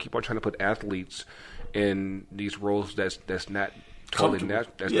 You keep on trying to put athletes in these roles that's not totally not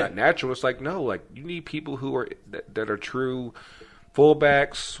natural. It's no, you need people who are that are true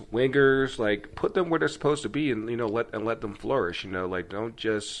fullbacks, wingers. Put them where they're supposed to be, and let them flourish. Don't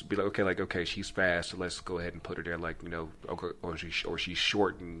just be okay, she's fast, so let's go ahead and put her there. Or she's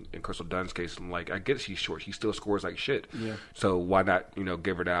short. In Crystal Dunn's case, I get she's short. She still scores like shit. Yeah. So why not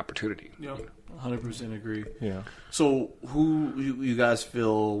give her the opportunity? Yeah. 100% agree. Yeah. So who you guys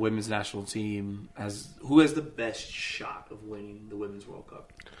feel women's national team who has the best shot of winning the Women's World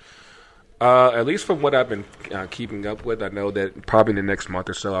Cup? At least from what I've been keeping up with, I know that probably in the next month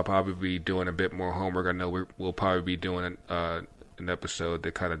or so, I'll probably be doing a bit more homework. I know we'll probably be doing an episode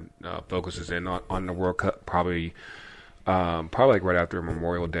that kind of focuses in on the World Cup, probably right after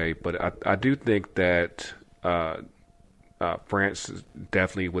Memorial Day. But I do think that France is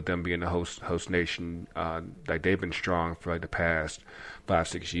definitely, with them being the host nation, they've been strong for the past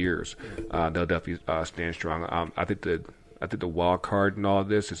 5-6 years. They'll definitely stand strong. I think the wild card in all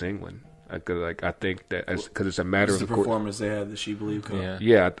this is England. I think that because it's a matter of the performance they had, the She Believe Cup.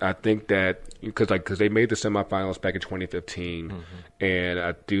 Yeah, I think that because they made the semifinals back in 2015, and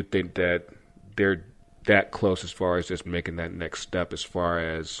I do think that they're that close as far as just making that next step. As far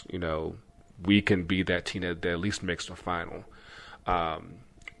as we can be that team that at least makes the final.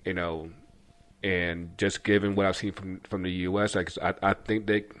 And just given what I've seen from the U.S., I think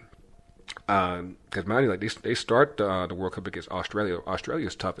they. Because mind you, they start the World Cup against Australia. Australia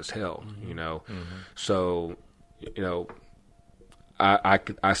is tough as hell, So,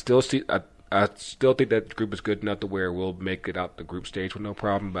 I still see. I still think that the group is good enough to where we'll make it out the group stage with no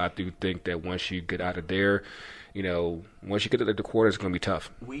problem. But I do think that once you get out of there, once you get to the quarters, it's going to be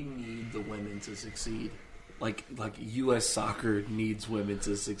tough. We need the women to succeed. Like U.S. soccer needs women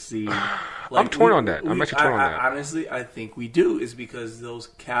to succeed. I'm torn on that. I'm actually torn on that. Honestly, I think we do. Is because those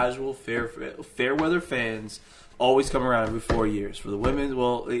casual, fair weather fans always come around every 4 years for the women's.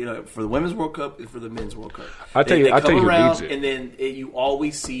 Well, for the women's World Cup and for the men's World Cup. I'll tell you who needs it. And then you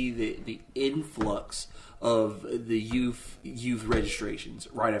always see the influx of the youth registrations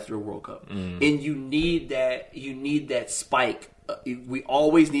right after a World Cup, and you need that spike. We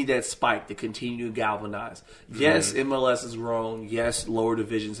always need that spike to continue to galvanize. Yes, MLS has grown. Yes, lower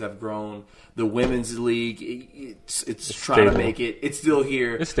divisions have grown. The women's league, it's trying to make it. It's still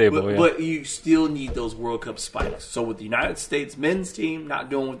here. It's stable, but you still need those World Cup spikes. So with the United States men's team not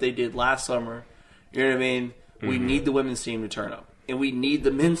doing what they did last summer, you know what I mean? We need the women's team to turn up. And we need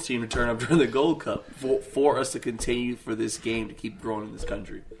the men's team to turn up during the Gold Cup for us to continue for this game to keep growing in this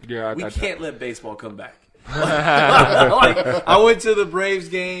country. Yeah, we can't let baseball come back. I went to the Braves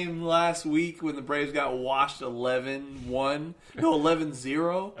game last week when the Braves got washed 11-1. No,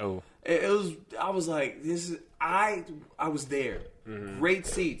 11-0. Oh. I was like, I was there. Great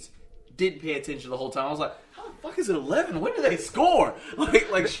seats. Didn't pay attention the whole time. I was like, how the fuck is it 11? When do they score?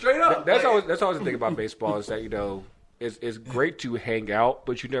 Like straight up. That's always the thing about baseball is that, it's great to hang out,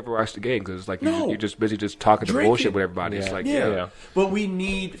 but you never watch the game because you're just busy just talking to bullshit with everybody. Yeah. It's yeah. But we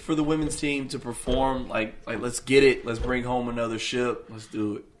need for the women's team to perform. Like let's get it. Let's bring home another ship. Let's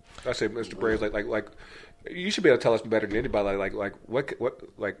do it. I say, Mr. Braves, like you should be able to tell us better than anybody. Like what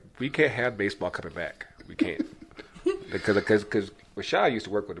we can't have baseball coming back. We can't because Rashad used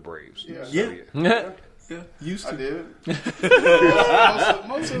to work with the Braves. Yeah. Yeah, used to. I did.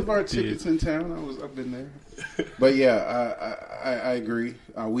 most of our tickets in town, I've been there. But yeah, I agree.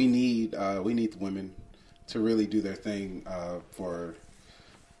 We need the women to really do their thing for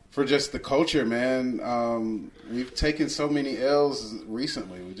just the culture, man. We've taken so many L's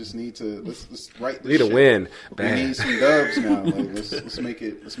recently. We just need to let's right. Need a win. We need some dubs now. Let's make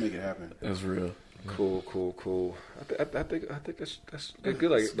it happen. That's real. Cool. I think that's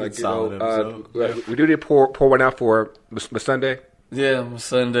good. Like solid we do need to pour one out for Sunday. Yeah,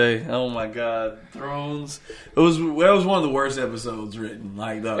 Sunday. Oh my God, Thrones. That was one of the worst episodes written.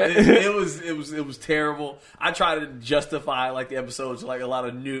 It was terrible. I try to justify the episodes like a lot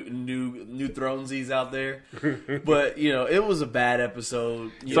of new Thronesies out there, but it was a bad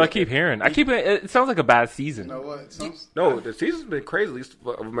episode. I keep hearing. It sounds like a bad season. You know what? No, the season's been crazy. At least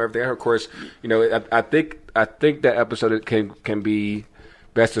from everything. Of course, I think that episode can be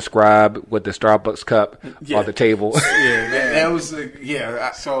best described with the Starbucks cup on the table. Yeah, that was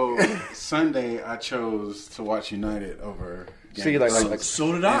So Sunday, I chose to watch United over. See,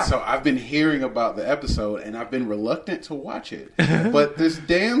 so did I. And so I've been hearing about the episode, and I've been reluctant to watch it. But this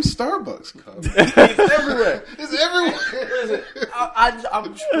damn Starbucks cup, it's everywhere. It's everywhere. Listen,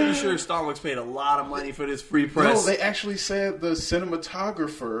 I'm pretty sure Starbucks paid a lot of money for this free press. No, they actually said the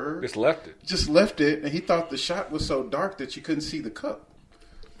cinematographer just left it, and he thought the shot was so dark that you couldn't see the cup.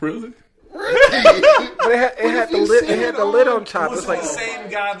 Really? But it had the lid on top. Was it's the same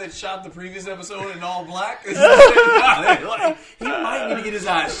guy that shot the previous episode in all black? It's the same guy. He might need to get his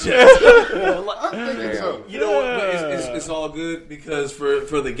eyes checked. I'm thinking so. You know what? But it's all good because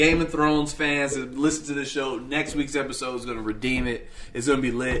for the Game of Thrones fans that listen to the show, next week's episode is going to redeem it. It's going to be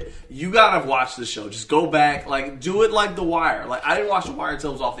lit. You got to watch the show. Just go back. Do it like The Wire. I didn't watch The Wire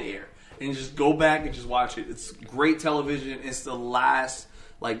until it was off the air. And just go back and just watch it. It's great television. It's the last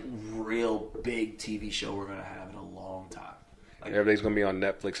real big TV show we're gonna have in a long time. Everything's gonna be on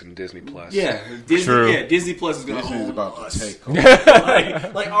Netflix and Disney Plus. Yeah, Disney. True. Yeah, Disney Plus is gonna Disney's own about us. to take over.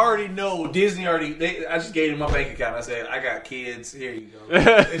 I already know Disney I just gave them my bank account. I said, I got kids. Here you go.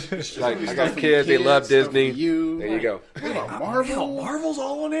 I got kids. They love Disney. You. There you go. Marvel. Marvel's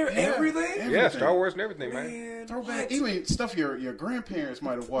all on there. Everything. Yeah, Star Wars and everything, man. Man, Throwback, what? even stuff your grandparents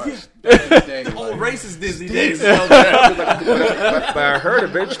might have watched back in the day. The old like, racist Disney days. but I heard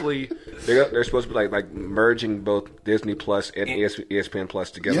eventually they're supposed to be like merging both Disney Plus and ESPN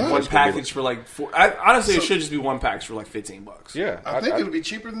Plus together. Yeah. One package for like honestly, it should just be one package for like $15. Yeah, I think it would be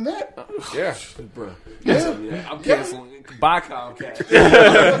cheaper than that. Yeah, Bro. Yeah. I'm canceling. Buy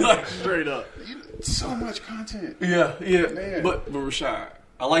Comcast. Straight up. So much content. Yeah. Man. But Rashad,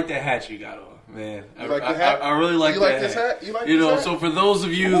 I like that hat you got on, man. You like the hat? I really like You that like this hat? You like You this know, hat? so for those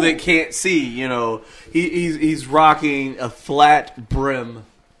of you that can't see, you know, he's rocking a flat brim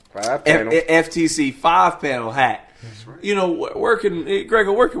 5-panel. FTC 5-panel hat. That's right. You know, where can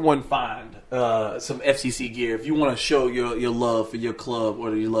one find some FTC gear if you want to show your love for your club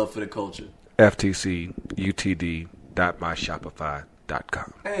or your love for the culture?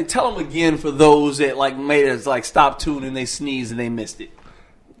 FTCUTD.myshopify.com. And tell them again for those that like made us like stop tuning, they sneezed and they missed it.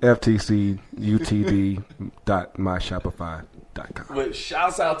 FTCUTD.myshopify.com. But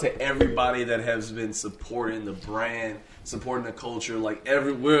shouts out to everybody that has been supporting the brand, supporting the culture. Like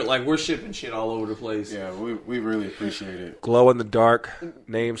we're shipping shit all over the place. Yeah, we really appreciate it. Glow in the dark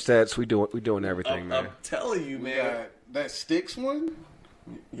name sets. We doing everything, man. I'm telling you, man. That Sticks one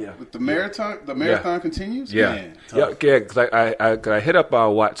Yeah. with the marathon. The marathon continues. Yeah, Man, yeah. Because I hit up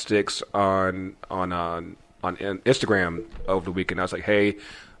Watt Sticks on Instagram over the weekend. I was like, hey,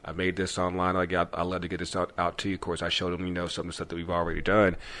 I made this online. I'd love to get this out to you. Of course, I showed him, some of the stuff that we've already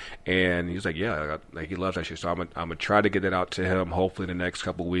done, and he was like, yeah, like he loves that shit. So I'm gonna try to get it out to him. Hopefully, in the next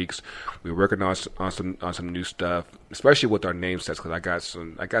couple of weeks. We're working on some new stuff, especially with our name sets. Because I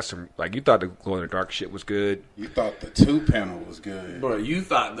got some. Like you thought the glow in the dark shit was good. you thought the 2-panel was good. Bro, you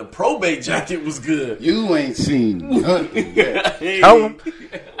thought the probate jacket was good. You ain't seen nothing yet. Tell him.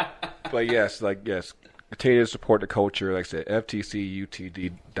 But yes. Continue to support the culture. Like I said,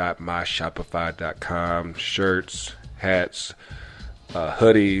 FTCUTD.myshopify.com. Shirts, hats,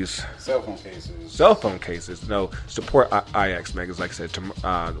 hoodies, Cell phone cases. No, support IX, man. Because like I said,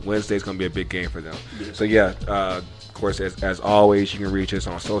 Wednesday's going to be a big game for them. So yeah, of course, as always, you can reach us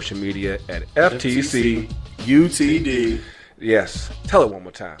on social media at FTC UTD. Yes, tell it one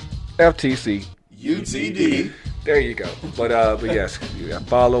more time. FTC UTD. There you go. But yes,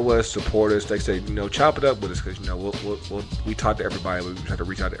 follow us, support us. Like I say, chop it up with us because we talk to everybody. We try to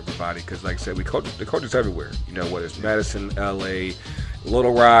reach out to everybody because, like I said, the culture's everywhere. Whether it's Madison, LA,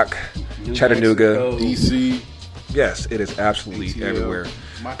 Little Rock, Chattanooga, DC. Yes, it is absolutely everywhere.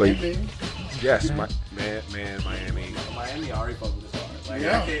 Miami. Yes, Miami. Miami already fucked with this hard. Like,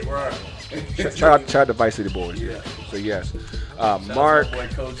 Yeah. I can't work. Shout out to Vice City Boys. Yeah. So yes, Shout Mark. out to my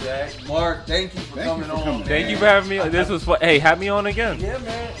boy Kojak. Mark, thank you for coming on. Thank you for having me. This was fun. Hey, have me on again. Yeah,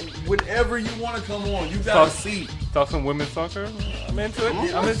 man. Whenever you want to come on, you got a seat. Talk some women's soccer. I'm into it.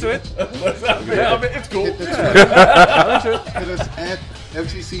 It's cool. Hit us at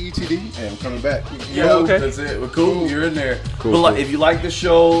FTC UTD, and I'm coming back. Yeah, okay. That's it. We're cool. You're in there. Cool, But cool. if you like the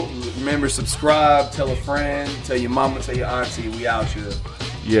show, remember subscribe, tell a friend, tell your mama, tell your auntie. We out here.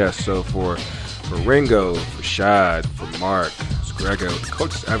 Yes. So for Ringo, for Shad, for Mark, for Grego, the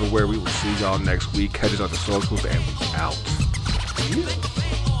coaches everywhere. We will see y'all next week. Catch us on the socials, and we out. Yeah.